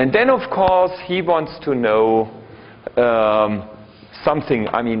 And then, of course, he wants to know something.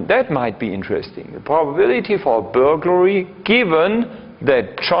 I mean, that might be interesting. The probability for a burglary given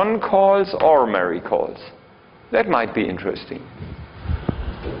that John calls or Mary calls. That might be interesting.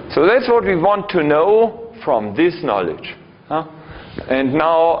 So that's what we want to know from this knowledge. Huh? And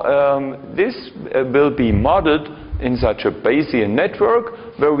now this will be modeled in such a Bayesian network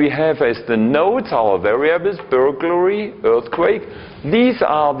where we have as the nodes our variables, burglary, earthquake. These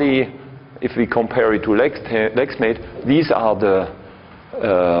are the, if we compare it to LEXMED, these are the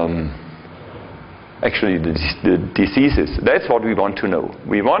actually the diseases. That's what we want to know.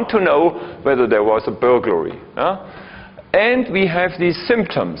 We want to know whether there was a burglary. Huh? And we have these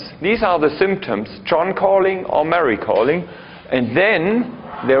symptoms. These are the symptoms, John calling or Mary calling. And then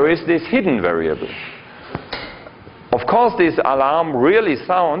there is this hidden variable. Of course, this alarm really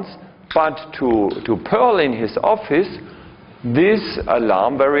sounds, but to Pearl in his office, this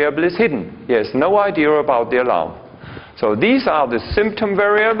alarm variable is hidden. He has no idea about the alarm. So these are the symptom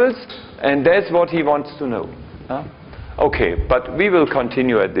variables, and that's what he wants to know. Huh? Okay, but we will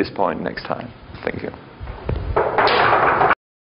continue at this point next time. Thank you.